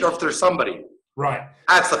bullshit or if there's somebody. Right.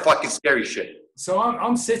 That's the fucking scary shit. So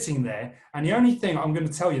I'm sitting there, and the only thing I'm going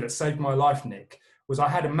to tell you that saved my life, Nick, was I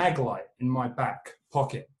had a mag light in my back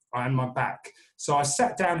pocket, on my back. So I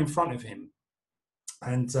sat down in front of him,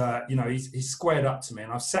 and, he squared up to me,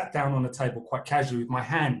 and I sat down on the table quite casually with my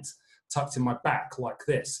hand tucked in my back like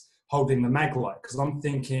this, holding the mag light, because I'm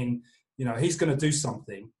thinking, he's going to do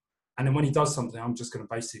something. And then when he does something, I'm just going to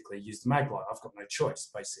basically use the mag light. I've got no choice,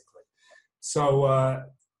 basically. So,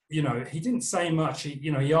 he didn't say much.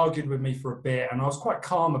 He argued with me for a bit, and I was quite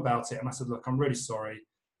calm about it. And I said, "Look, I'm really sorry.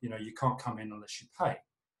 You can't come in unless you pay."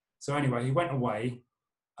 So anyway, he went away.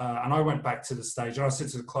 And I went back to the stage, and I said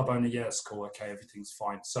to the club owner, "Yeah, it's cool. Okay, everything's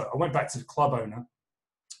fine." So I went back to the club owner.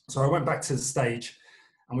 So I went back to the stage,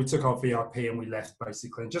 and we took our VIP and we left,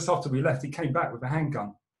 basically. And just after we left, he came back with a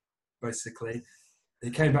handgun, basically. He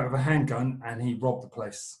came back with a handgun, and he robbed the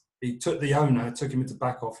place. He took the owner, took him into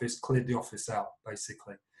back office, cleared the office out,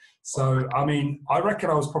 basically. So, I mean, I reckon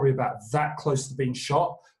I was probably about that close to being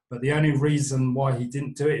shot. But the only reason why he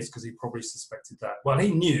didn't do it is because he probably suspected that. Well,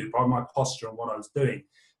 he knew by my posture and what I was doing.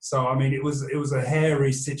 So, I mean, it was a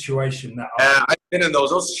hairy situation. I've been in those.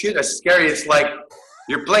 Those shit are scary. It's like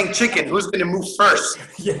you're playing chicken. Who's going to move first?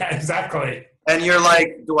 Yeah, exactly. And you're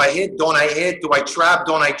like, do I hit? Don't I hit? Do I trap?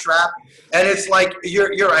 Don't I trap? And it's like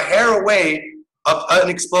you're a hair away of an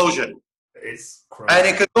explosion. It's crazy. And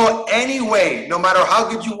it could go any way. No matter how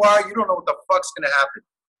good you are, you don't know what the fuck's going to happen.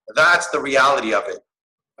 That's the reality of it.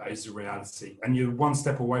 That is the reality. And you're one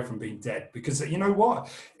step away from being dead. Because you know what?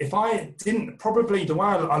 If I didn't, probably the way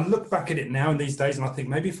I look back at it now in these days, and I think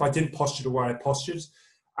maybe if I didn't posture the way I postured,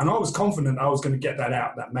 and I was confident I was going to get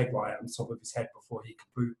that mag light on top of his head before he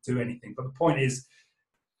could do anything. But the point is,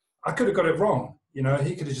 I could have got it wrong. You know,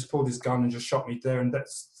 he could have just pulled his gun and just shot me there and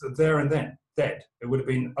then, dead. It would have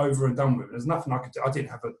been over and done with. There's nothing I could do. I didn't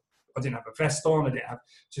have a vest on. I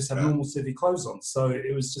just had normal civvy clothes on. So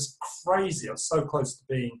it was just crazy. I was so close to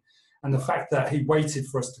being, and the fact that he waited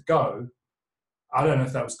for us to go, I don't know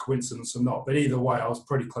if that was coincidence or not, but either way, I was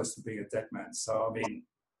pretty close to being a dead man. So, I mean,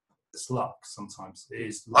 it's luck sometimes. It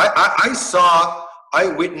is luck. I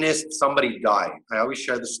witnessed somebody die. I always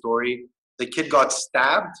share the story. The kid got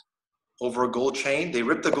stabbed over a gold chain. They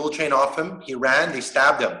ripped the gold chain off him. He ran. They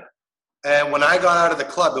stabbed him. And when I got out of the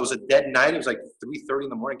club, it was a dead night. It was like 3:30 in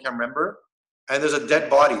the morning. I can't remember. And there's a dead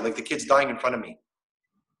body. Like the kid's dying in front of me.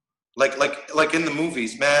 Like in the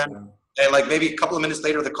movies, man. And like maybe a couple of minutes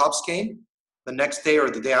later, the cops came. The next day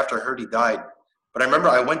or the day after, I heard he died. But I remember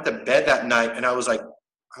I went to bed that night and I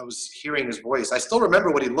was hearing his voice. I still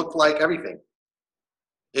remember what he looked like, everything.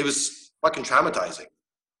 It was fucking traumatizing.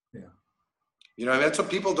 Yeah. You know what I mean? That's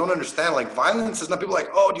what people don't understand. Like, violence is not people like,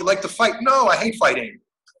 oh, do you like to fight? No, I hate fighting.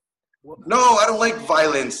 No, I don't like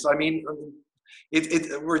violence. I mean,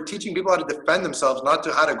 we're teaching people how to defend themselves, not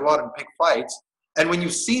to how to go out and pick fights. And when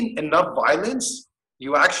you've seen enough violence,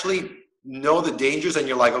 you actually know the dangers and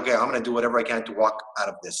you're like, okay, I'm going to do whatever I can to walk out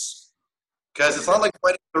of this. Because it's not like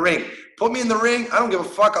fighting in the ring. Put me in the ring, I don't give a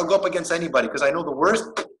fuck. I'll go up against anybody because I know the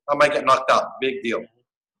worst, I might get knocked out. Big deal.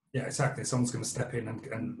 Yeah, exactly. Someone's going to step in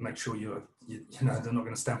and make sure you know, they're not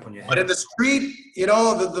going to stamp on your head. But in the street, you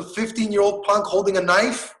know, the 15-year-old punk holding a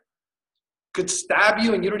knife could stab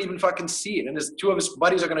you and you don't even fucking see it. And his two of his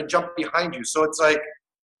buddies are going to jump behind you. So it's like,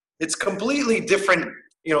 it's completely different,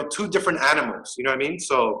 you know, two different animals. You know what I mean?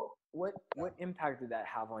 So what impact did that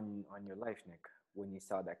have on your life, Nick, when you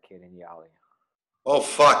saw that kid in the alley? Oh,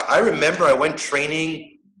 fuck. I remember I went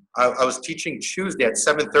training. I was teaching Tuesday at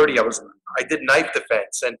 7:30. I did knife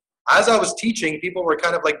defense. And as I was teaching, people were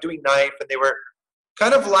kind of like doing knife and they were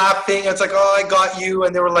kind of laughing. It's like, oh, I got you.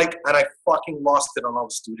 And they were like, and I fucking lost it on all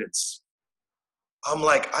the students. I'm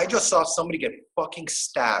like, I just saw somebody get fucking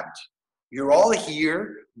stabbed. You're all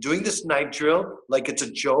here doing this knife drill like it's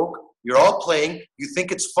a joke. You're all playing. You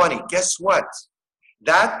think it's funny. Guess what?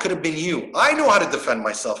 That could have been you. I know how to defend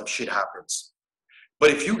myself if shit happens. But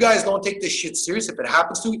if you guys don't take this shit serious, if it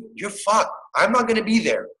happens to you, you're fucked. I'm not going to be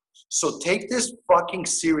there. So take this fucking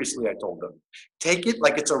seriously, I told them. Take it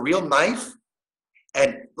like it's a real knife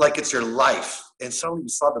and like it's your life. And suddenly we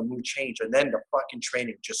saw the mood change. And then the fucking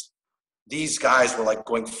training just, these guys were like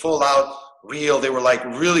going full out real. They were like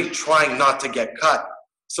really trying not to get cut.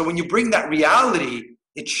 So when you bring that reality,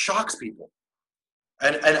 it shocks people.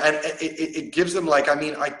 And it gives them like, I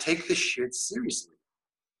mean, I take this shit seriously.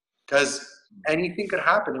 Because anything could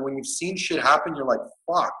happen. And when you've seen shit happen, you're like,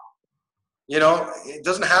 fuck. You know, it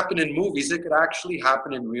doesn't happen in movies. It could actually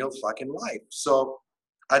happen in real fucking life. So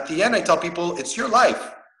at the end, I tell people, it's your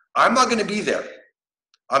life. I'm not going to be there.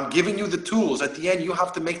 I'm giving you the tools. At the end, you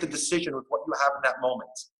have to make the decision with what you have in that moment.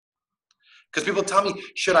 Because people tell me,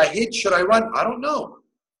 should I hit? Should I run? I don't know.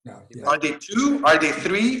 Yeah. Are they 2? Are they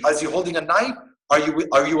 3? Is he holding a knife? Are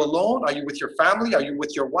you alone? Are you with your family? Are you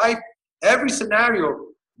with your wife? Every scenario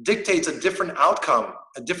dictates a different outcome,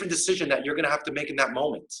 a different decision that you're going to have to make in that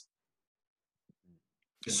moment.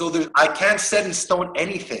 So I can't set in stone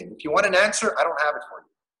anything. If you want an answer, I don't have it for you.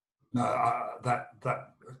 No, that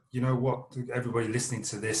you know what, everybody listening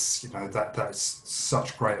to this, you know, that's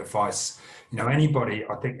such great advice. You know, I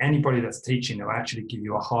think anybody that's teaching, they'll actually give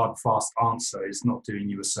you a hard, fast answer is not doing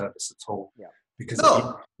you a service at all. Yeah. Because at the end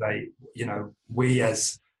of the day, you know, we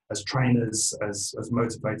as trainers, as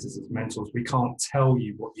motivators, as mentors, we can't tell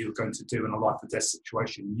you what you're going to do in a life or death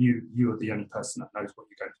situation. You are the only person that knows what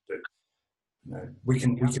you're going to do. You know, we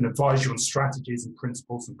can advise you on strategies and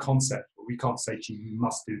principles and concepts, but we can't say to you, you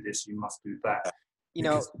must do this, you must do that. You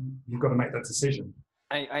know, you've got to make that decision.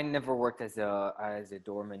 I never worked as a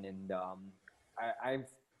doorman, and I've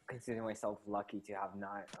considered myself lucky to have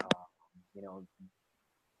not, you know,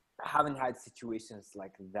 I haven't had situations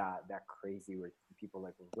like that crazy where people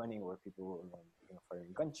like were running or people were, you know,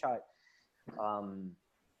 firing gunshot.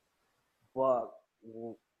 But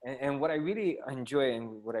and what I really enjoy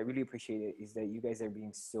and what I really appreciate is that you guys are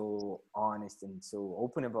being so honest and so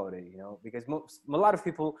open about it, you know, because a lot of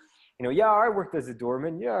people, you know, yeah, I worked as a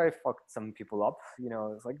doorman. Yeah, I fucked some people up, you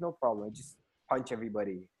know, it's like, no problem. I just punch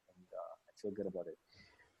everybody and I feel good about it.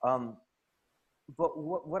 But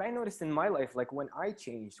what I noticed in my life, like when I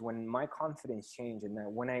changed, when my confidence changed, and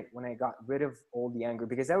that when I got rid of all the anger,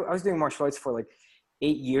 because I was doing martial arts for like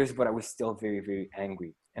 8 years, but I was still very, very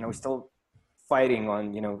angry, and I was still fighting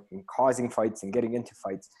on, you know, and causing fights and getting into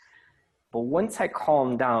fights. But once I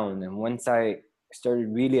calmed down and once I started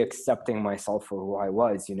really accepting myself for who I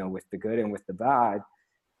was, you know, with the good and with the bad,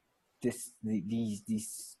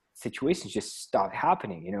 these situations just stopped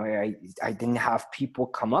happening. You know, I didn't have people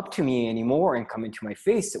come up to me anymore and come into my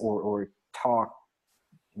face or talk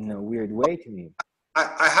in a weird way to me.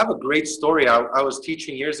 I have a great story. I was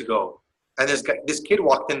teaching years ago, and this kid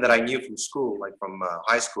walked in that I knew from school, like from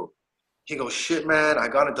high school. He goes, "Shit, man, I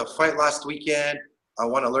got into a fight last weekend. I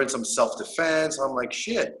want to learn some self-defense." I'm like,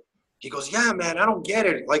 "Shit." He goes, "Yeah, man, I don't get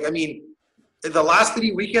it. Like, I mean, the last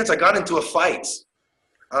 3 weekends, I got into a fight."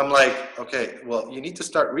 I'm like, "Okay, well, you need to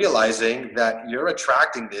start realizing that you're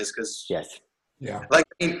attracting this because, Yes. Yeah. like,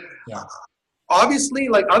 I mean, Yeah. obviously,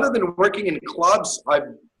 like, other than working in clubs,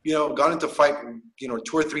 I've, got into a fight,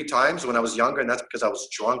 2 or 3 times when I was younger, and that's because I was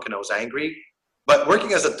drunk and I was angry. But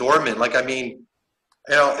working as a doorman, like, I mean,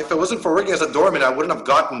 if it wasn't for working as a doorman, I wouldn't have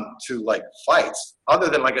gotten to, like, fights. Other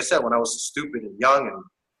than, like I said, when I was stupid and young and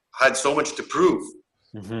had so much to prove.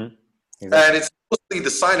 Mm-hmm. Exactly. And it's mostly the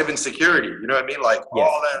sign of insecurity. You know what I mean? Like,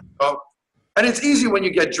 Yes. And it's easy when you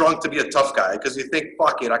get drunk to be a tough guy because you think,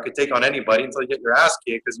 fuck it, I could take on anybody until you get your ass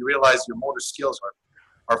kicked because you realize your motor skills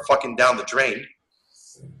are fucking down the drain.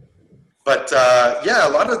 But, yeah,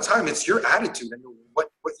 a lot of the time it's your attitude and what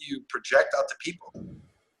you project out to people.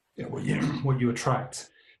 Yeah, what you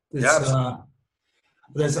attract.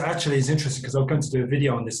 There's actually, it's interesting because I'm going to do a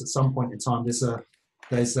video on this at some point in time.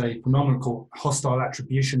 There's a phenomenon called hostile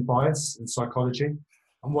attribution bias in psychology.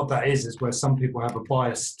 And what that is where some people have a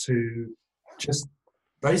bias to just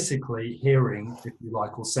basically hearing, if you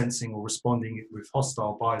like, or sensing or responding with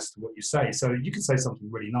hostile bias to what you say. So you can say something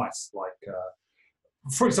really nice, like,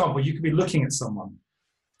 for example, you could be looking at someone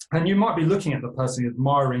and you might be looking at the person,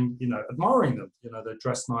 admiring them. They're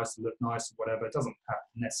dressed nice, they look nice, whatever. It doesn't have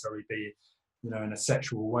to necessarily be, in a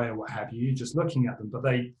sexual way or what have you. You're just looking at them, but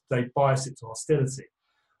they bias it to hostility.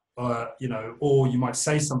 Or you might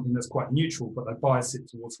say something that's quite neutral, but they bias it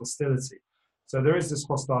towards hostility. So there is this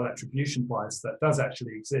hostile attribution bias that does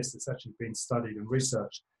actually exist. It's actually been studied and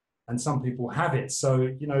researched, and some people have it. So,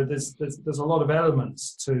 there's a lot of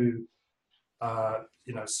elements to,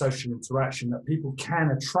 social interaction that people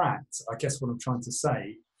can attract. I guess what I'm trying to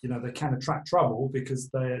say, they can attract trouble because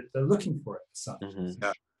they're looking for it. So,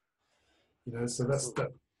 Yeah. So that's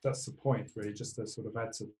the point, really, just to sort of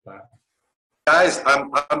add to that. Guys,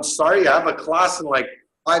 I'm sorry. I have a class in like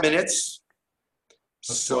 5 minutes.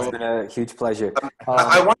 So It's been a huge pleasure.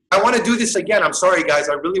 I want to do this again. I'm sorry, guys.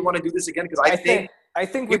 I really want to do this again because I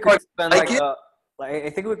think we could spend like I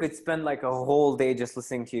think we could spend like a whole day just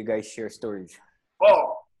listening to you guys share stories.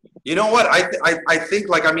 Oh, you know what? I think,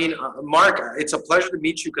 like, I mean, Mark, it's a pleasure to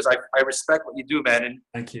meet you because I respect what you do, man. And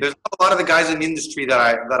Thank you. there's a lot of the guys in the industry that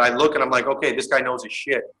I look and I'm like, okay, this guy knows his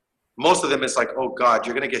shit. Most of them, it's like, oh God,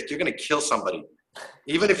 you're gonna kill somebody.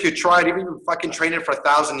 Even if you tried, even if you fucking trained it for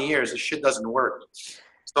 1,000 years, this shit doesn't work.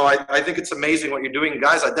 So I think it's amazing what you're doing,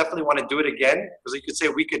 guys. I definitely want to do it again because you could say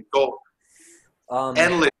we could go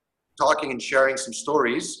endless talking and sharing some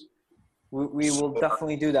stories. We will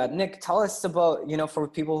definitely do that. Nick, tell us about, for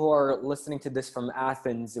people who are listening to this from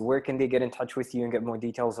Athens, where can they get in touch with you and get more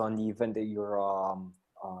details on the event that you're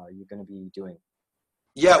going to be doing?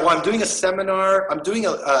 Yeah, well, I'm doing a seminar. I'm doing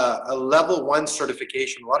a level 1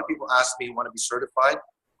 certification. A lot of people ask me, want to be certified.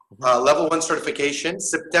 Level 1 certification,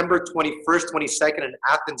 September 21st, 22nd in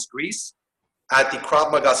Athens, Greece, at the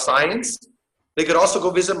Krav Maga Science. They could also go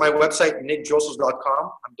visit my website,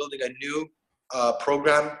 nickdrossos.com. I'm building a new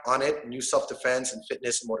program on it, new self-defense and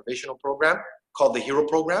fitness and motivational program called the Hero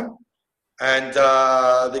Program. And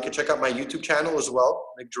they can check out my YouTube channel as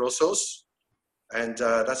well, Nick Drossos. And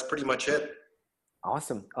that's pretty much it.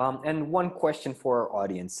 Awesome. And one question for our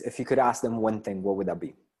audience. If you could ask them one thing, what would that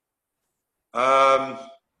be?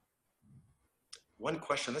 One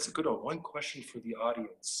question. That's a good one. One question for the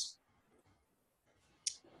audience.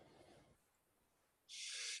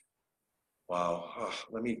 Wow.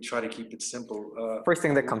 Let me try to keep it simple. First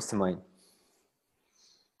thing that comes to mind.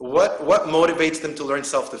 What motivates them to learn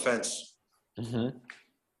self-defense? Mm-hmm.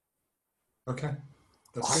 Okay.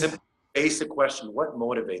 That's simple, basic question. What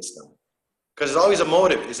motivates them? Because there's always a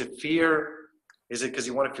motive. Is it fear? Is it because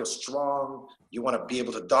you want to feel strong? You want to be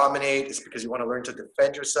able to dominate? It's because you want to learn to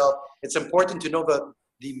defend yourself. It's important to know the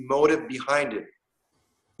motive behind it.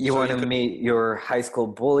 You want to meet your high school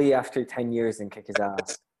bully after 10 years and kick his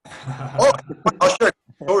ass. Oh, I'll share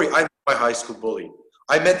a story. I met my high school bully.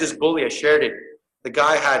 I met this bully. I shared it. The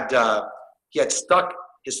guy had stuck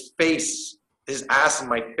his ass in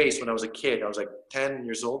my face when I was a kid. I was like 10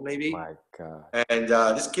 years old, maybe. My God. And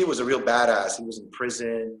this kid was a real badass. He was in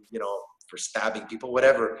prison, for stabbing people,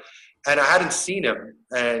 whatever. And I hadn't seen him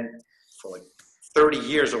for like 30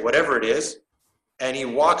 years or whatever it is. And he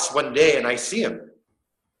walks one day and I see him.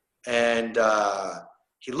 And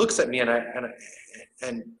he looks at me and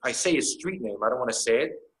I say his street name. I don't want to say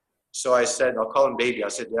it. So I said, I'll call him Baby. I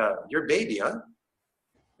said, yeah, you're Baby, huh?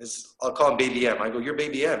 I'll call him Baby M. I go, you're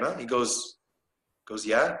Baby M, huh? He goes,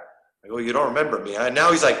 yeah. I go, you don't remember me, huh? And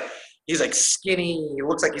now he's like skinny. He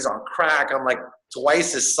looks like he's on crack. I'm like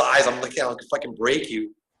twice his size. I'm like, I can fucking break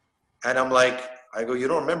you. And I go, you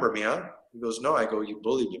don't remember me, huh? He goes, no. I go, you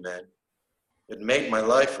bullied me, man. It made my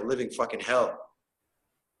life a living fucking hell.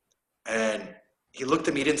 And he looked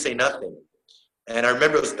at me, he didn't say nothing. And I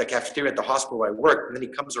remember it was the cafeteria at the hospital where I worked. And then he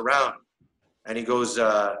comes around and he goes,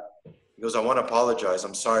 I want to apologize.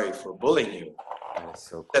 I'm sorry for bullying you. That's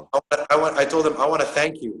so cool. I told him, I want to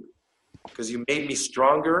thank you because you made me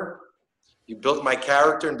stronger. You built my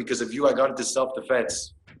character. And because of you, I got into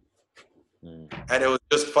self-defense. And it was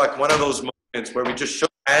just one of those moments where we just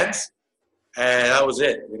shook hands and that was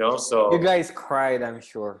it, you know? So you guys cried, I'm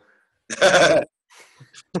sure.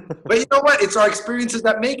 But you know what? It's our experiences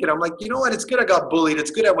that make it. I'm like, you know what? It's good I got bullied.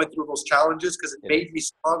 It's good I went through those challenges because it made me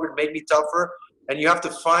stronger. It made me tougher. And you have to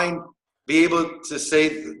be able to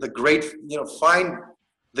say find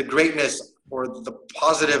the greatness or the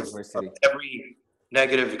positive of every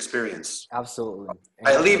negative experience. Absolutely.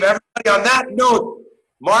 I leave everybody on that note.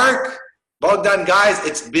 Mark, Bogdan, guys,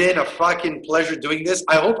 it's been a fucking pleasure doing this.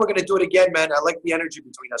 I hope we're going to do it again, man. I like the energy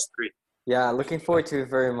between us three. Yeah, looking forward to it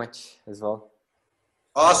very much as well.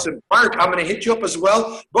 Awesome. Mark, I'm going to hit you up as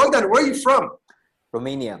well. Bogdan, where are you from?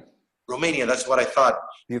 Romania. Romania, that's what I thought.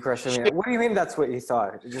 Bucharest, Romania. What do you mean that's what you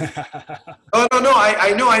thought? Oh, no.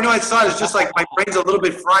 I know I saw it. It's just like my brain's a little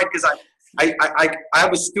bit fried because I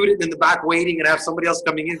have a student in the back waiting and I have somebody else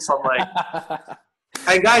coming in. So I'm like,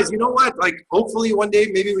 hey guys, you know what? Like hopefully one day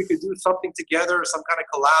maybe we could do something together, some kind of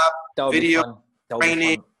collab, video,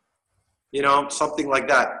 training, you know, something like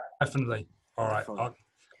that. Definitely. All right.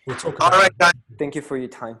 We'll talk about All right, guys. Thank you for your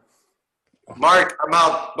time. Mark, I'm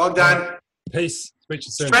out. Bogdan. Peace. Speak to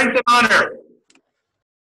you soon. Strength and honor.